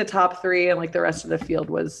between the top three and like the rest of the field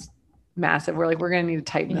was massive. We're like, we're going to need to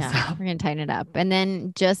tighten this up. We're going to tighten it up. And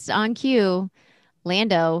then just on cue,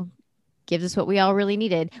 Lando gives us what we all really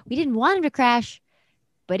needed. We didn't want him to crash,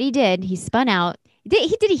 but he did. He spun out. Did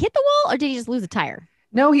he hit the wall or did he just lose a tire?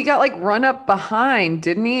 No, he got like run up behind,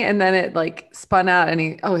 didn't he? And then it like spun out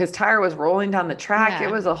and his tire was rolling down the track. Yeah.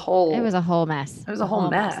 It was a whole mess. It was a whole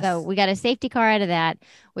mess. So we got a safety car out of that,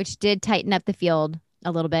 which did tighten up the field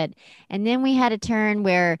a little bit. And then we had a turn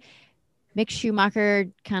where Mick Schumacher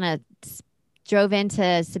kind of drove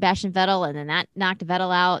into Sebastian Vettel and then that knocked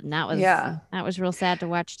Vettel out. And that was real sad to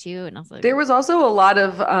watch too. And I was like, there was also a lot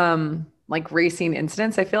of, like racing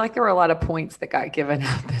incidents. I feel like there were a lot of points that got given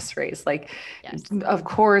out this race. Like, of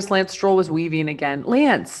course, Lance Stroll was weaving again.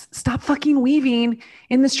 Lance, stop fucking weaving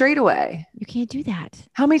in the straightaway. You can't do that.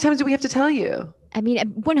 How many times do we have to tell you? I mean,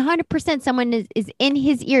 100% someone is in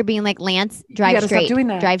his ear being like, Lance, drive straight. Stop doing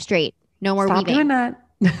that. Drive straight. No more weaving. Stop doing that.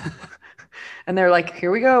 And they're like,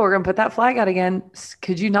 here we go. We're going to put that flag out again.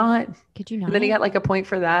 Could you not? And then he got like a point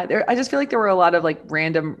for that. I just feel like there were a lot of like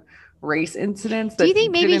random race incidents. Do you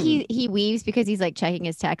think maybe he weaves because he's like checking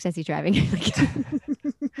his text as he's driving?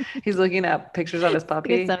 He's looking at pictures of his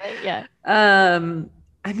puppy. Yeah.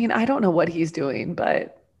 I mean, I don't know what he's doing,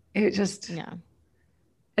 but it's just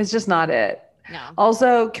not it. No.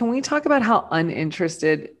 Also, can we talk about how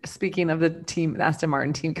uninterested, speaking of the team, the Aston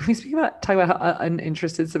Martin team, can we talk about how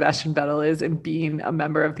uninterested Sebastian Vettel is in being a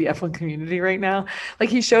member of the F1 community right now? Like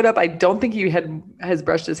he showed up, I don't think he has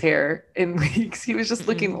brushed his hair in weeks. He was just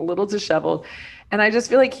looking a little disheveled. And I just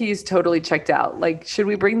feel like he's totally checked out. Like, should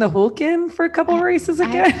we bring the Hulk in for a couple of races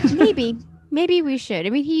again? Maybe we should. I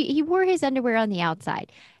mean, he wore his underwear on the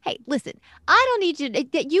outside. Hey, listen, I don't need you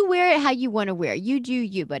to, you wear it how you want to wear. You do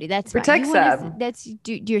you, buddy. That's fine. Protect Seb. That's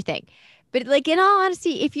do your thing. But like in all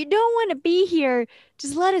honesty, if you don't want to be here,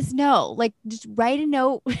 just let us know. Like just write a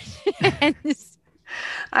note. And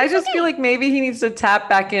I just feel like maybe he needs to tap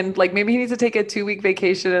back in. Like maybe he needs to take a 2-week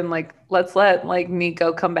vacation and like let's let like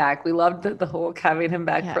Nico come back. We loved the whole having him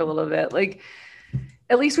back for a little bit. Like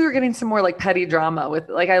at least we were getting some more like petty drama with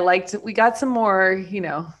like we got some more,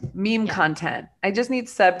 meme content. I just need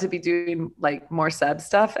Seb to be doing like more Seb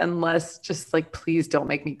stuff and less just like please don't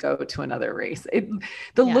make me go to another race.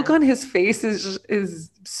 The look on his face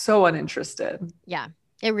is so uninterested. Yeah,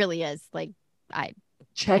 it really is. Like I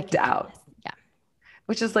checked out. Yeah.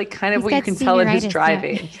 Which is like kind of what you can tell in his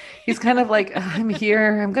driving. Yeah. He's kind of like, I'm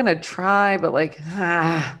here, I'm gonna try, but like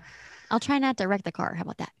I'll try not to wreck the car. How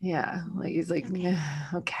about that? Yeah. Like he's like,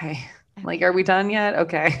 okay. Like, are we done yet?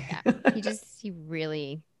 Okay. Yeah. He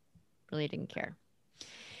really, really didn't care.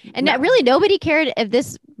 And really nobody cared of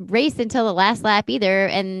this race until the last lap either.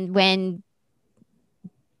 And when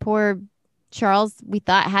poor Charles, we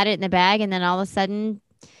thought had it in the bag. And then all of a sudden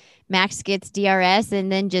Max gets DRS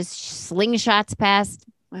and then just slingshots past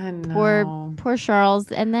poor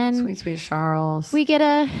Charles. And then sweet Charles. We get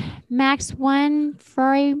a Max 1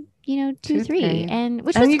 Ferrari 2-3, and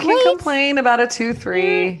which was you great. Can complain about a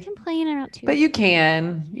 2-3. Complain about 2. But you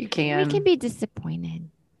can. We can be disappointed.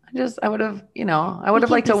 I would have,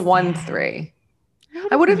 liked a 1-3.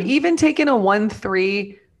 I would have even taken a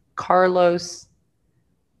 1-3 Carlos,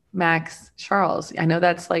 Max, Charles. I know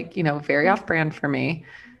that's like, very off brand for me,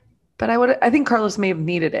 but I think Carlos may have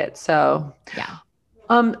needed it. So yeah.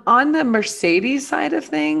 On the Mercedes side of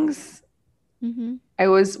things,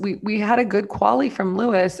 we had a good quali from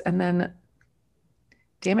Lewis, and then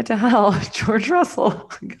damn it to hell, George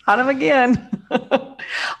Russell got him again.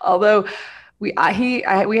 Although we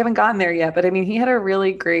haven't gotten there yet, but I mean, he had a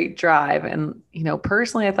really great drive, and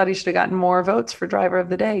personally, I thought he should have gotten more votes for driver of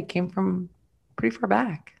the day. Came from pretty far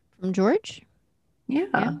back. From George?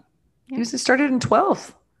 Yeah. He started in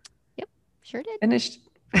 12th. Yep, sure did. Finished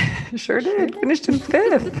in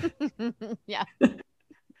 5th. Yeah.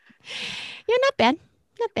 Yeah, not bad.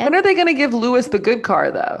 When are they going to give Lewis the good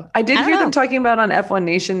car, though? I did hear them talking about on F1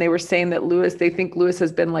 Nation. They were saying that they think Lewis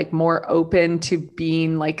has been like more open to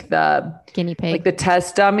being like the guinea pig, like the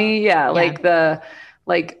test dummy. Yeah.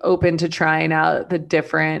 Like open to trying out the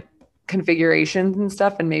different configurations and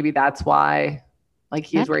stuff. And maybe that's why like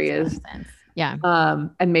he's where he is. Sense. Yeah.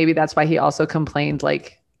 And maybe that's why he also complained,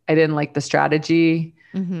 like, I didn't like the strategy.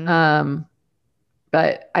 But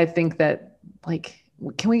I think that like,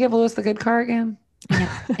 can we give Lewis the good car again? Yeah.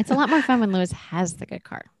 It's a lot more fun when Lewis has the good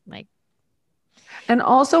car. Like, and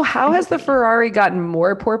also, how has the Ferrari gotten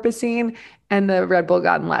more porpoising and the Red Bull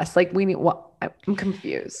gotten less? Like, I'm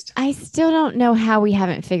confused. I still don't know how we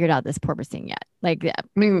haven't figured out this porpoising yet. Like, I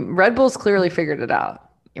mean, Red Bull's clearly figured it out.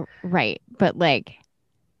 Right. But like,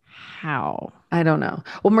 how? I don't know.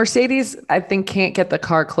 Well, Mercedes, I think, can't get the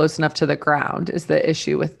car close enough to the ground is the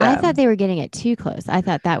issue with them. I thought they were getting it too close. I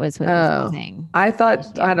thought that was what was saying. I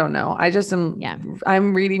thought, I don't know. I just am,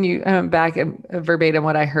 I'm reading you back verbatim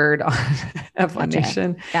what I heard on F1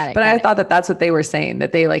 Nation. But I thought that that's what they were saying,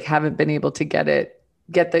 that they like haven't been able to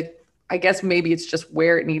I guess maybe it's just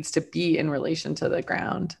where it needs to be in relation to the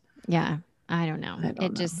ground. Yeah. I don't know.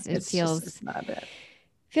 It feels it's not it.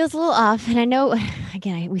 Feels a little off. And I know,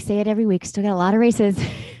 again, we say it every week, still got a lot of races.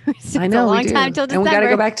 I know, a long time till December. And we got to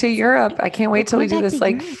go back to Europe. I can't wait till we do this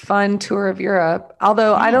like fun tour of Europe.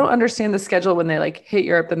 Although I don't understand the schedule when they like hit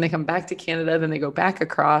Europe, then they come back to Canada, then they go back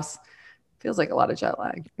across. Feels like a lot of jet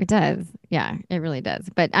lag. It does. Yeah, it really does.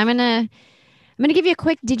 But I'm gonna give you a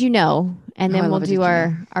quick did you know, and then we'll do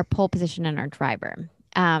our pole position and our driver.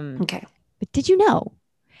 Okay. But did you know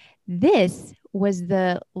this was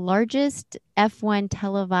the largest F1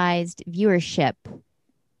 televised viewership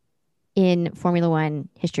in Formula One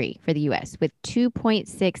history for the US with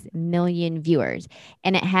 2.6 million viewers.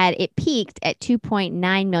 And it peaked at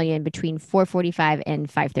 2.9 million between 4:45 and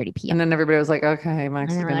 5:30 p.m. And then everybody was like, okay,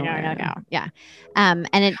 Max is going to win. No. Yeah.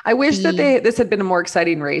 I wish that this had been a more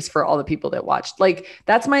exciting race for all the people that watched. Like,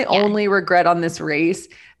 that's my only regret on this race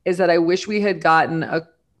is that I wish we had gotten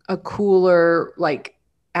a cooler, like,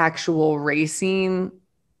 actual racing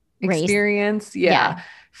experience. Yeah.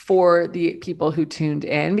 for the people who tuned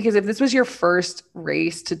in. Because if this was your first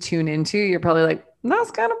race to tune into, you're probably like,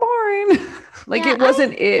 that's kind of boring. Like Yeah, it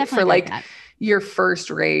wasn't it for definitely agree with like that. your first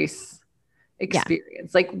race Yeah.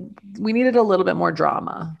 experience. Like we needed a little bit more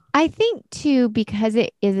drama. I think too, because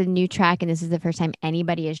it is a new track and this is the first time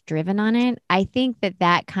anybody has driven on it, I think that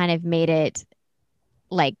that kind of made it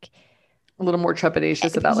like, A little more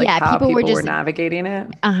trepidatious about like yeah, how people were people were just navigating it.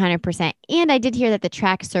 100%. And I did hear that the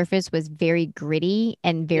track surface was very gritty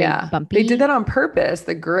and very Yeah. They did bumpy. that on purpose,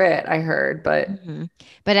 the grit, I heard, but Mhm.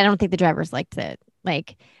 But I don't think the drivers liked it.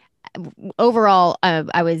 Like overall,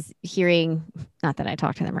 I was hearing, not that I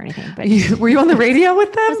talked to them or anything, but were you on the radio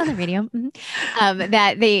with I was on them? the radio.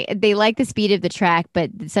 That they liked the speed of the track,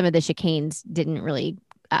 but some of the chicanes didn't really.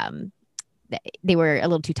 They were a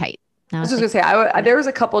little too tight. And I I was was just like, gonna say, there was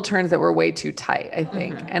a couple turns that were way too tight, I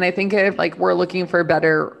think. mhm. And I think if like we're looking for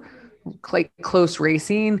better, like close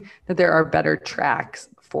racing, that there are better tracks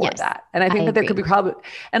for Yes, that. And I I think that there could agree. be probably,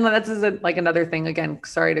 and that's like another thing. Again,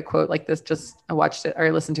 sorry to quote like this. Just I watched it or I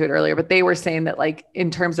listened to it earlier, but they were saying that like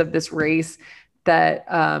in terms of this race, that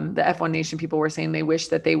the F1 Nation people were saying they wish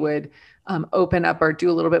that they would open up or do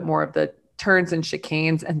a little bit more of the turns and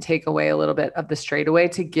chicanes and take away a little bit of the straightaway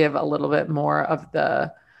to give a little bit more of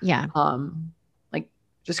the Yeah. like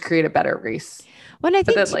just create a better race. When I But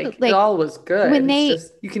think that too, like it like all was good. when It's they,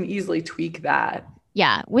 just you can easily tweak that.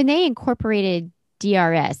 yeah, when they incorporated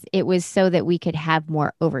DRS, it was so that we could have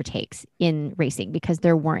more overtakes in racing because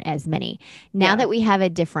there weren't as many. Now Yeah. that we have a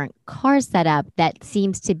different car setup that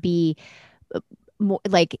seems to be more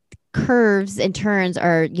like curves and turns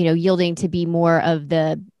are, yielding to be more of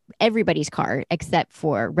the everybody's car except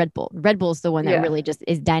for Red Bull. Red Bull's the one that Yeah. really just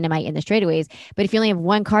is dynamite in the straightaways. But if you only have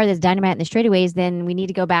one car that's dynamite in the straightaways, then we need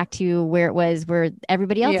to go back to where it was where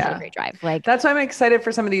everybody else had a Yeah. great drive. Like, That's why I'm excited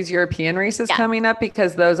for some of these European races yeah, coming up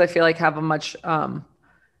because those I feel like have a much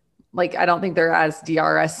like I don't think they're as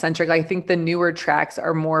DRS centric. I think the newer tracks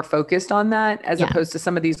are more focused on that as yeah, opposed to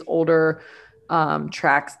some of these older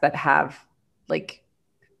tracks that have like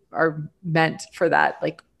are meant for that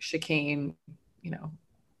like chicane,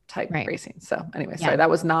 type right. racing. So anyway, sorry, Yeah. that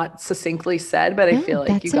was not successfly said, but I No, feel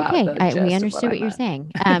like you that's got okay. the We gist of what understood I what you're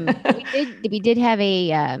meant. saying. We did have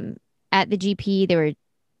a at the GP there were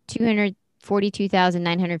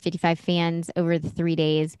 242,955 fans over the 3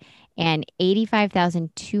 days and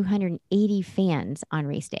 85,280 fans on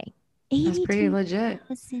race day. That's pretty legit.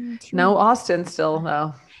 82,200. No Austin still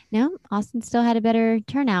though. No, Austin still had a better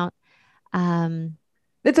turnout. Um,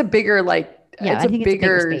 It's a bigger like yeah, it's I a think it's a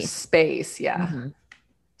bigger bigger space. space, yeah. hmm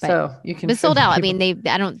But So you can but fit sold more out. I people. mean,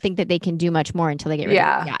 I don't think that they can do much more until they get rid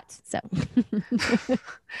of the Yeah. yachts. So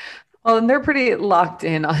Well, and they're pretty locked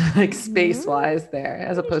in on like space Mhm. wise there,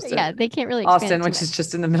 as Pretty opposed sure, to yeah, they can't really expand Austin, it too which is much.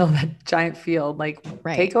 just in the middle of that giant field. Like,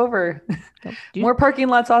 Right. take over. Go do More parking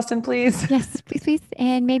lots, Austin, please. Yes, please, please,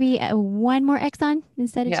 and maybe one more Exxon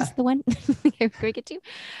instead of Yeah. just the one. Can we get two?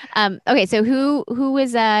 Okay, so who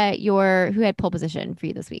was who had pole position for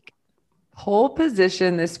you this week? Pole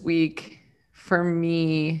position this week for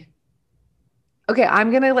me. Okay,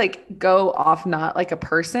 I'm gonna like go off not like a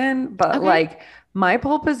person, but Okay, like my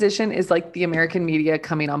pole position is like the American media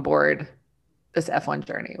coming on board this F1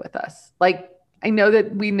 journey with us. Like I know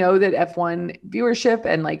that we know that F1 viewership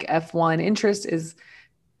and like F1 interest is,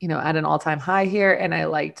 at an all-time high here. And I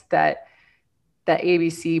liked that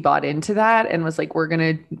ABC bought into that and was like, we're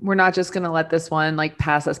not just gonna let this one like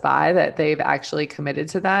pass us by, that they've actually committed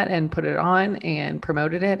to that and put it on and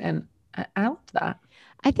promoted it. And I loved that.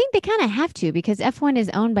 I think they kind of have to because F1 is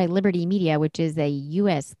owned by Liberty Media, which is a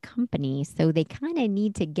U.S. company, so they kind of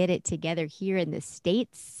need to get it together here in the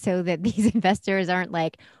States so that these investors aren't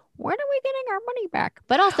like, when are we getting our money back?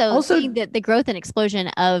 But also, Also, seeing that the growth and explosion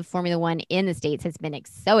of Formula One in the States has been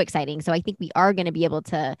so exciting. So I think we are going to be able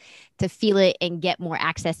to feel it and get more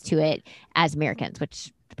access to it as Americans, which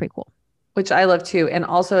is pretty cool. which I love too. And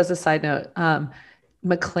also as a side note,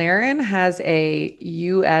 McLaren has a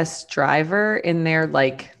US driver in their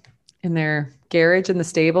garage in the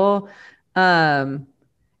stable. And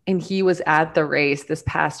he was at the race this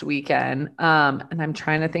past weekend. And I'm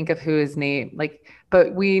trying to think of who his name,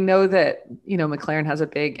 but we know that, McLaren has a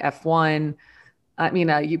big F1,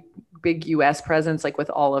 big US presence, like with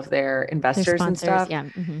all of their investors and stuff. Yeah.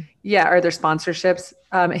 Mm-hmm. Yeah. Or their sponsorships.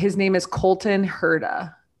 His name is Colton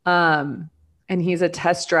Herta. And he's a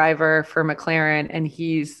test driver for McLaren and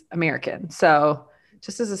he's American. So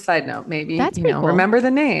just as a side note, maybe, That's pretty cool. remember the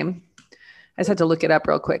name. I just had to look it up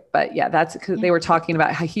real quick, but yeah, that's because they were talking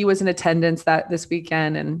about how he was in attendance this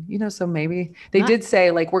weekend. And, so maybe they did say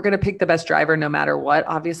like, we're going to pick the best driver no matter what,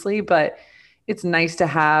 obviously, but it's nice to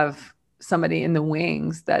have somebody in the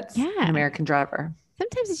wings that's an American driver.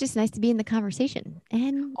 sometimes it's just nice to be in the conversation,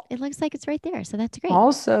 and it looks like it's right there. So that's great.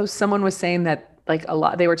 Also, someone was saying that like a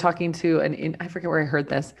lot, they were talking to I forget where I heard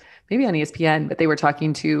this, maybe on ESPN, but they were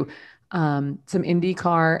talking to some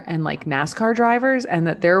IndyCar and like NASCAR drivers, and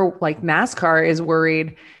that they're like NASCAR is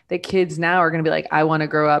worried that kids now are going to be like, I want to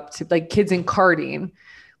grow up to like kids in karting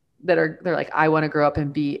they're like, I want to grow up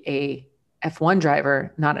and be a F1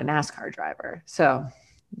 driver, not a NASCAR driver. So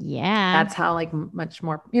yeah, that's how like much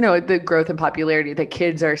more, the growth and popularity that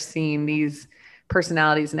kids are seeing these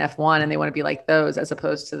personalities in F1 and they want to be like those as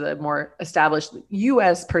opposed to the more established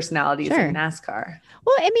US personalities in NASCAR.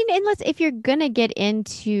 Well, I mean, if you're going to get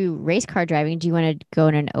into race car driving, do you want to go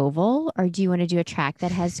in an oval or do you want to do a track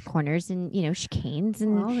that has corners and, chicanes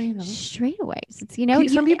and straightaways?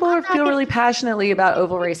 It's, some people feel really passionately about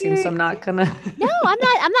oval racing, so I'm not going to. No, I'm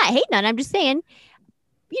not hating on it. I'm just saying,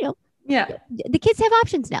 yeah. The kids have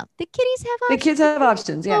options now. The kiddies have options. The kids have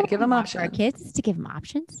options. Yeah. Give them options. Our kids is to give them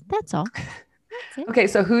options. That's all. Okay,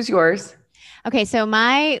 so who's yours? Okay, so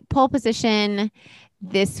my pole position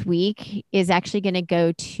this week is actually going to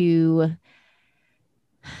go to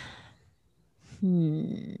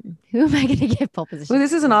who am I going to give pole position? Well,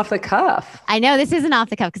 this isn't off the cuff. I know this isn't off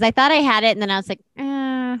the cuff because I thought I had it and then I was like,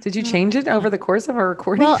 did you change it over the course of our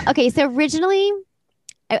recording? Well, okay, so originally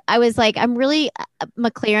I was like, I'm really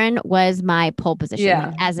McLaren was my pole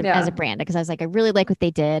position as a brand because I was like, I really like what they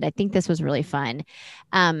did. I think this was really fun.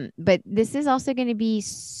 But this is also going to be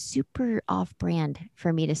super off brand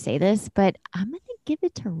for me to say this, but I'm going to give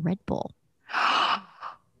it to Red Bull. Oh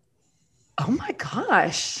my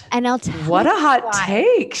gosh. And I'll tell you what a hot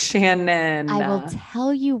take, Shannon. I will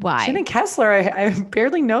tell you why. Shannon Kessler, I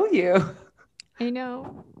barely know you. I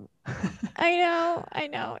know. I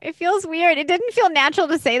know. It feels weird. It didn't feel natural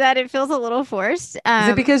to say that. It feels a little forced. Is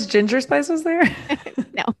it because Ginger Spice was there?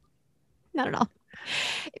 No, not at all.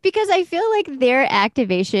 Because I feel like their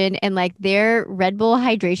activation and like their Red Bull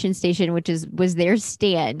hydration station, which was their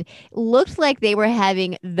stand, looked like they were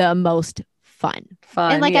having the most fun.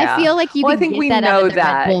 And like I feel like you can get that out of the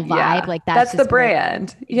Red Bull vibe. Yeah. Like that's the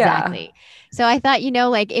brand. Exactly. So I thought,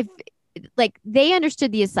 like if like they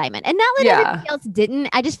understood the assignment and not that everybody else didn't.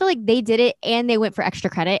 I just feel like they did it and they went for extra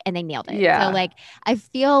credit and they nailed it. Yeah. So like I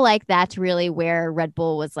feel like that's really where Red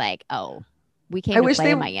Bull was like, oh, we came to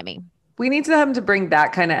play in Miami. We need them to bring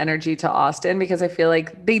that kind of energy to Austin because I feel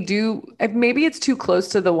like they do. Maybe it's too close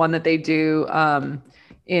to the one that they do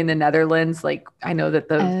in the Netherlands. Like I know that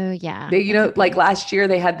like last year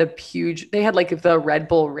they had like the Red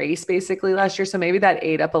Bull race basically last year. So maybe that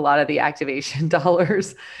ate up a lot of the activation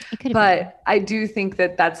dollars. But I do think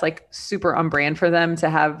that that's like super on brand for them to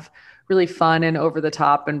have really fun and over the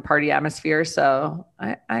top and party atmosphere. So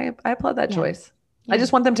I applaud that choice. Yeah. I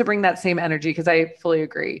just want them to bring that same energy because I fully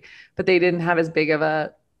agree. But they didn't have as big of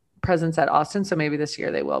a presence at Austin. So maybe this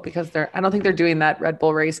year they will because I don't think they're doing that Red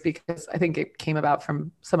Bull race because I think it came about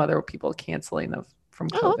from some other people canceling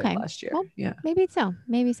from COVID last year. Well, yeah. Maybe so.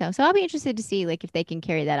 So I'll be interested to see like if they can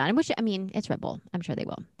carry that on, which I mean, it's Red Bull. I'm sure they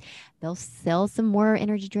will. They'll sell some more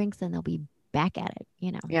energy drinks and they'll be back at it,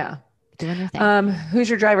 Yeah. Doing their thing. Who's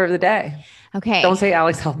your driver of the day? Okay. Don't say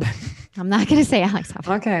Alex Albon. I'm not going to say Alex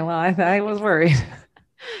Albon. Okay. Well, I was worried.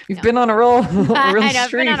 You've been on a roll, streak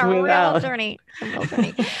been on a real without. journey.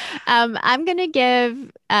 I'm going to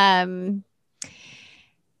give,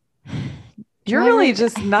 you're really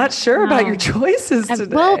just not sure about your choices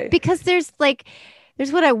today. Well, because there's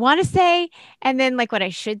what I want to say and then like what I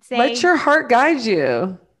should say. Let your heart guide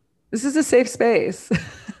you. This is a safe space.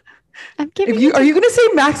 I'm giving are you going to say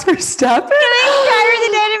Max Verstappen? Driver of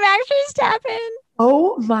the day to Max Verstappen.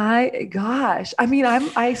 Oh my gosh. I mean,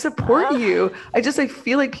 I support you. I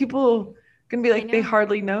feel like people gonna be like, they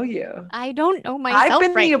hardly know you. I don't know myself.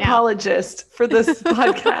 I've been the apologist for this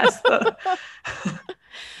podcast.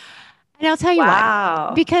 And I'll tell you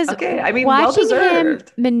why. Because watching him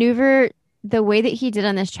maneuver the way that he did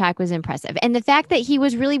on this track was impressive. And the fact that he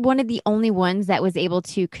was really one of the only ones that was able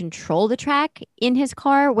to control the track in his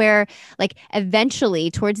car, where like eventually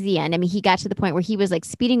towards the end, I mean, he got to the point where he was like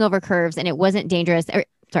speeding over curves and it wasn't dangerous.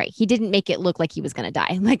 He didn't make it look like he was going to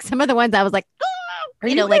die. Like some of the ones I was like, are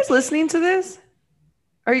you guys listening to this?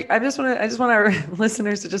 I just want our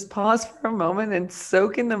listeners to just pause for a moment and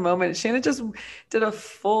soak in the moment. Shannon just did a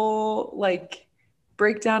full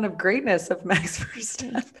breakdown of greatness of Max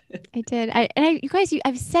Verstappen. I did. You guys,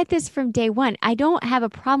 I've said this from day one. I don't have a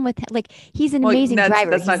problem with he's an amazing driver.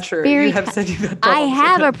 That's not true. You have said you've had I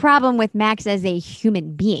have a problem with Max as a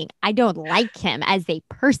human being. I don't like him as a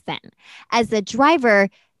person. As a driver,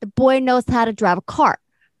 the boy knows how to drive a car.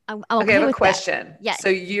 I'm okay, okay, I have a with question. that. Yes. So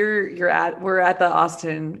we're at the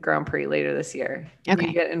Austin Grand Prix later this year. Okay.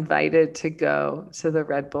 You get invited to go to the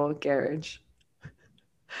Red Bull garage.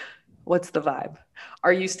 What's the vibe?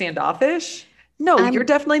 Are you standoffish? No, you're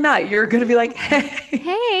definitely not. You're going to be like,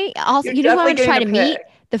 hey. Also, You're you know who I'm definitely going to try to getting meet? pick.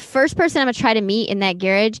 The first person I'm going to try to meet in that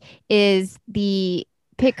garage is the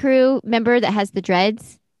pit crew member that has the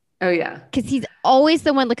dreads. Oh, yeah. Because he's always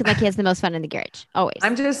the one looking like he has the most fun in the garage. Always.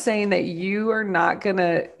 I'm just saying that you're not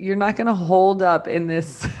gonna hold up in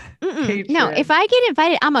this hatred. No, if I get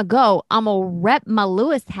invited, I'm going to go. I'm going to rep my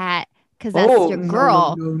Lewis hat because that's your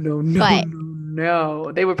girl.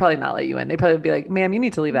 No. They would probably not let you in. They probably would be like, ma'am, you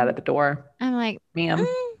need to leave that at the door. I'm like, ma'am.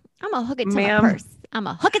 I'm going to hook it to my purse. I'm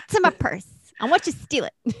going to hook it to my purse. I want you to steal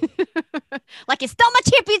it. Like you stole my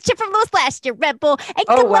championship from Lewis last year, Red Bull. And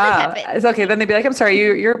oh, wow. It's okay. Then they'd be like, I'm sorry,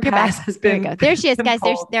 your pass has been. There she is, guys.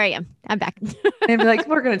 There I am. I'm back. They'd be like,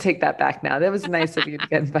 we're going to take that back now. That was nice of you to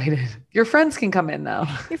get invited. Your friends can come in, though.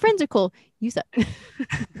 Your friends are cool. You suck.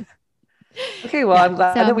 Okay, well, I'm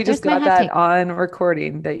glad that we just got that on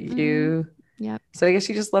recording that you. Yep. So I guess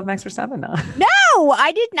you just love Max Verstappen now. No,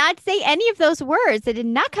 I did not say any of those words. They did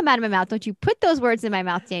not come out of my mouth. Don't you put those words in my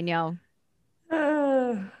mouth, Danielle.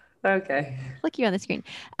 Okay. Look you on the screen.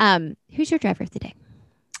 Who's your driver of the day?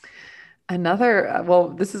 Another, well,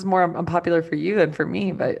 this is more unpopular for you than for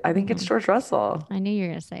me, but I think it's George Russell. I knew you were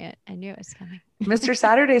going to say it. I knew it was coming. Mr.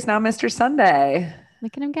 Saturday is now Mr. Sunday.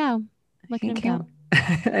 Look at him go. Look at him go.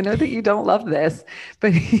 I know that you don't love this,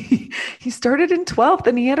 but he started in 12th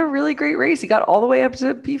and he had a really great race. He got all the way up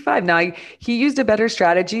to P5. Now he used a better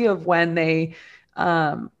strategy of when they,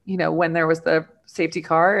 when there was the safety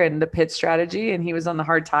car and the pit strategy and he was on the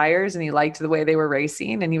hard tires and he liked the way they were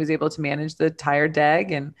racing and he was able to manage the tire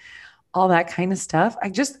deg and all that kind of stuff.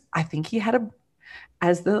 I think he had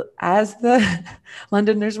as the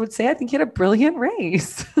Londoners would say, I think he had a brilliant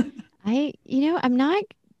race. I'm not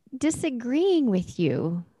disagreeing with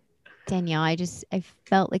you, Danielle. I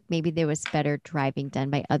felt like maybe there was better driving done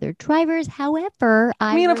by other drivers. However,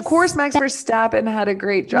 I mean, of course, Max Verstappen had a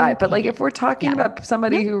great drive, but like if we're talking about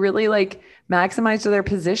somebody who really like maximized their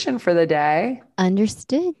position for the day.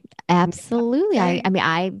 Understood. Absolutely. Okay.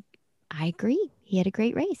 I agree. He had a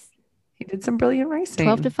great race. He did some brilliant racing.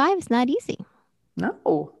 12-5 is not easy.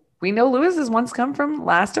 No. We know Lewis has once come from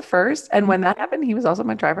last to first. And when that happened, he was also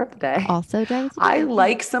my driver of the day. Also driver of the day. I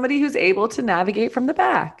like somebody who's able to navigate from the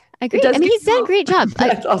back. I agree. I mean, he's done a great job.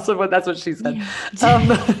 That's what she said.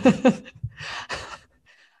 Yeah.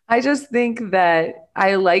 I just think that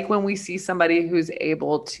I like when we see somebody who's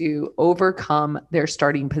able to overcome their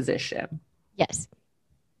starting position. Yes.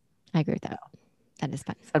 I agree with that. That is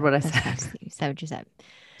fun. Said what I said. You said what you said.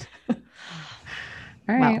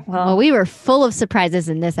 All right. Well, we were full of surprises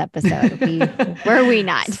in this episode. Were we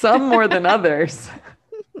not? Some more than others.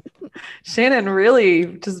 Shannon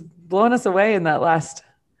really just blowing us away in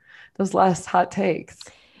those last hot takes.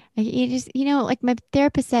 You just, like my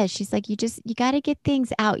therapist says, she's like, you got to get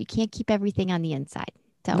things out. You can't keep everything on the inside.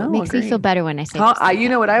 So it makes me feel better when I say you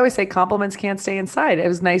know what I always say, compliments can't stay inside. It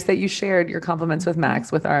was nice that you shared your compliments with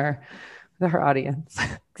Max, with our audience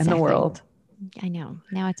and the world. I know.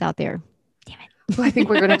 Now it's out there. Damn it. Well, I think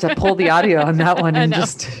we're going to have to pull the audio on that one and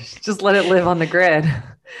just let it live on the grid.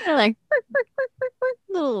 Like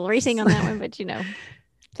little racing on that one, but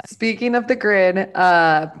Speaking of the grid,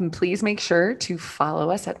 please make sure to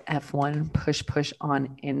follow us at F1 Push Push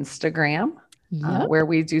on Instagram, where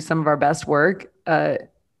we do some of our best work.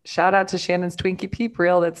 Shout out to Shannon's Twinkie Peep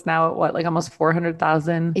reel. That's now at almost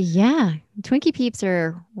 400,000. Yeah. Twinkie Peeps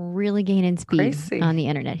are really gaining speed on the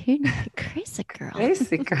internet. Crazy girl.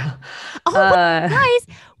 Crazy girl. Guys,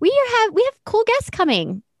 we have cool guests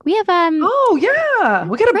coming. We have oh yeah,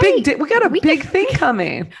 we got a big thing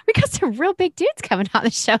coming. We got some real big dudes coming on the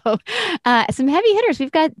show. Some heavy hitters.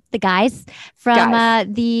 We've got the guys from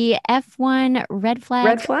the F1 Red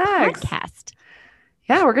Flags podcast.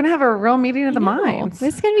 Yeah, we're gonna have a real meeting of the minds.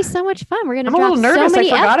 This is gonna be so much fun. We're gonna. I'm a little nervous. I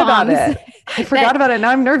forgot about it. I forgot about it. Now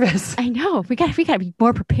I'm nervous. I know. We gotta be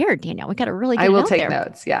more prepared, Danielle. We gotta really. I will take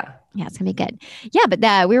notes. Yeah. Yeah, it's gonna be good. Yeah, but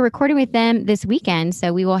we're recording with them this weekend,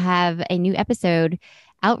 so we will have a new episode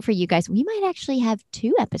out for you guys. We might actually have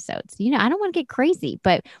 2 episodes. I don't want to get crazy,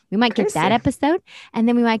 but we might get that episode, and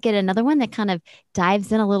then we might get another one that kind of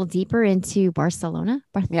dives in a little deeper into Barcelona.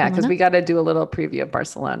 Yeah, because we got to do a little preview of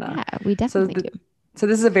Barcelona. Yeah, we definitely do. So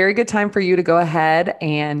this is a very good time for you to go ahead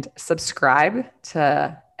and subscribe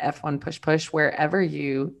to F1 Push Push wherever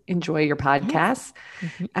you enjoy your podcasts,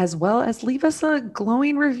 as well as leave us a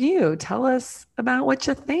glowing review. Tell us about what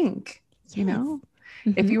you think.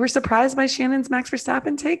 If you were surprised by Shannon's Max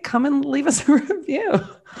Verstappen take, come and leave us a review.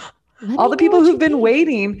 All the people who've been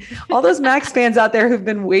waiting, all those Max fans out there who've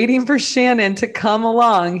been waiting for Shannon to come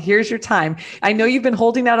along. Here's your time. I know you've been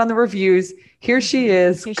holding out on the reviews. Here she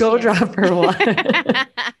is. Go drop her one.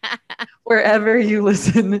 Wherever you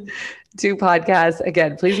listen to podcasts.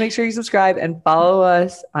 Again, please make sure you subscribe and follow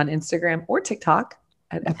us on Instagram or TikTok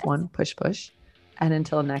at F1 Push Push. And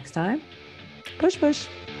until next time, push push.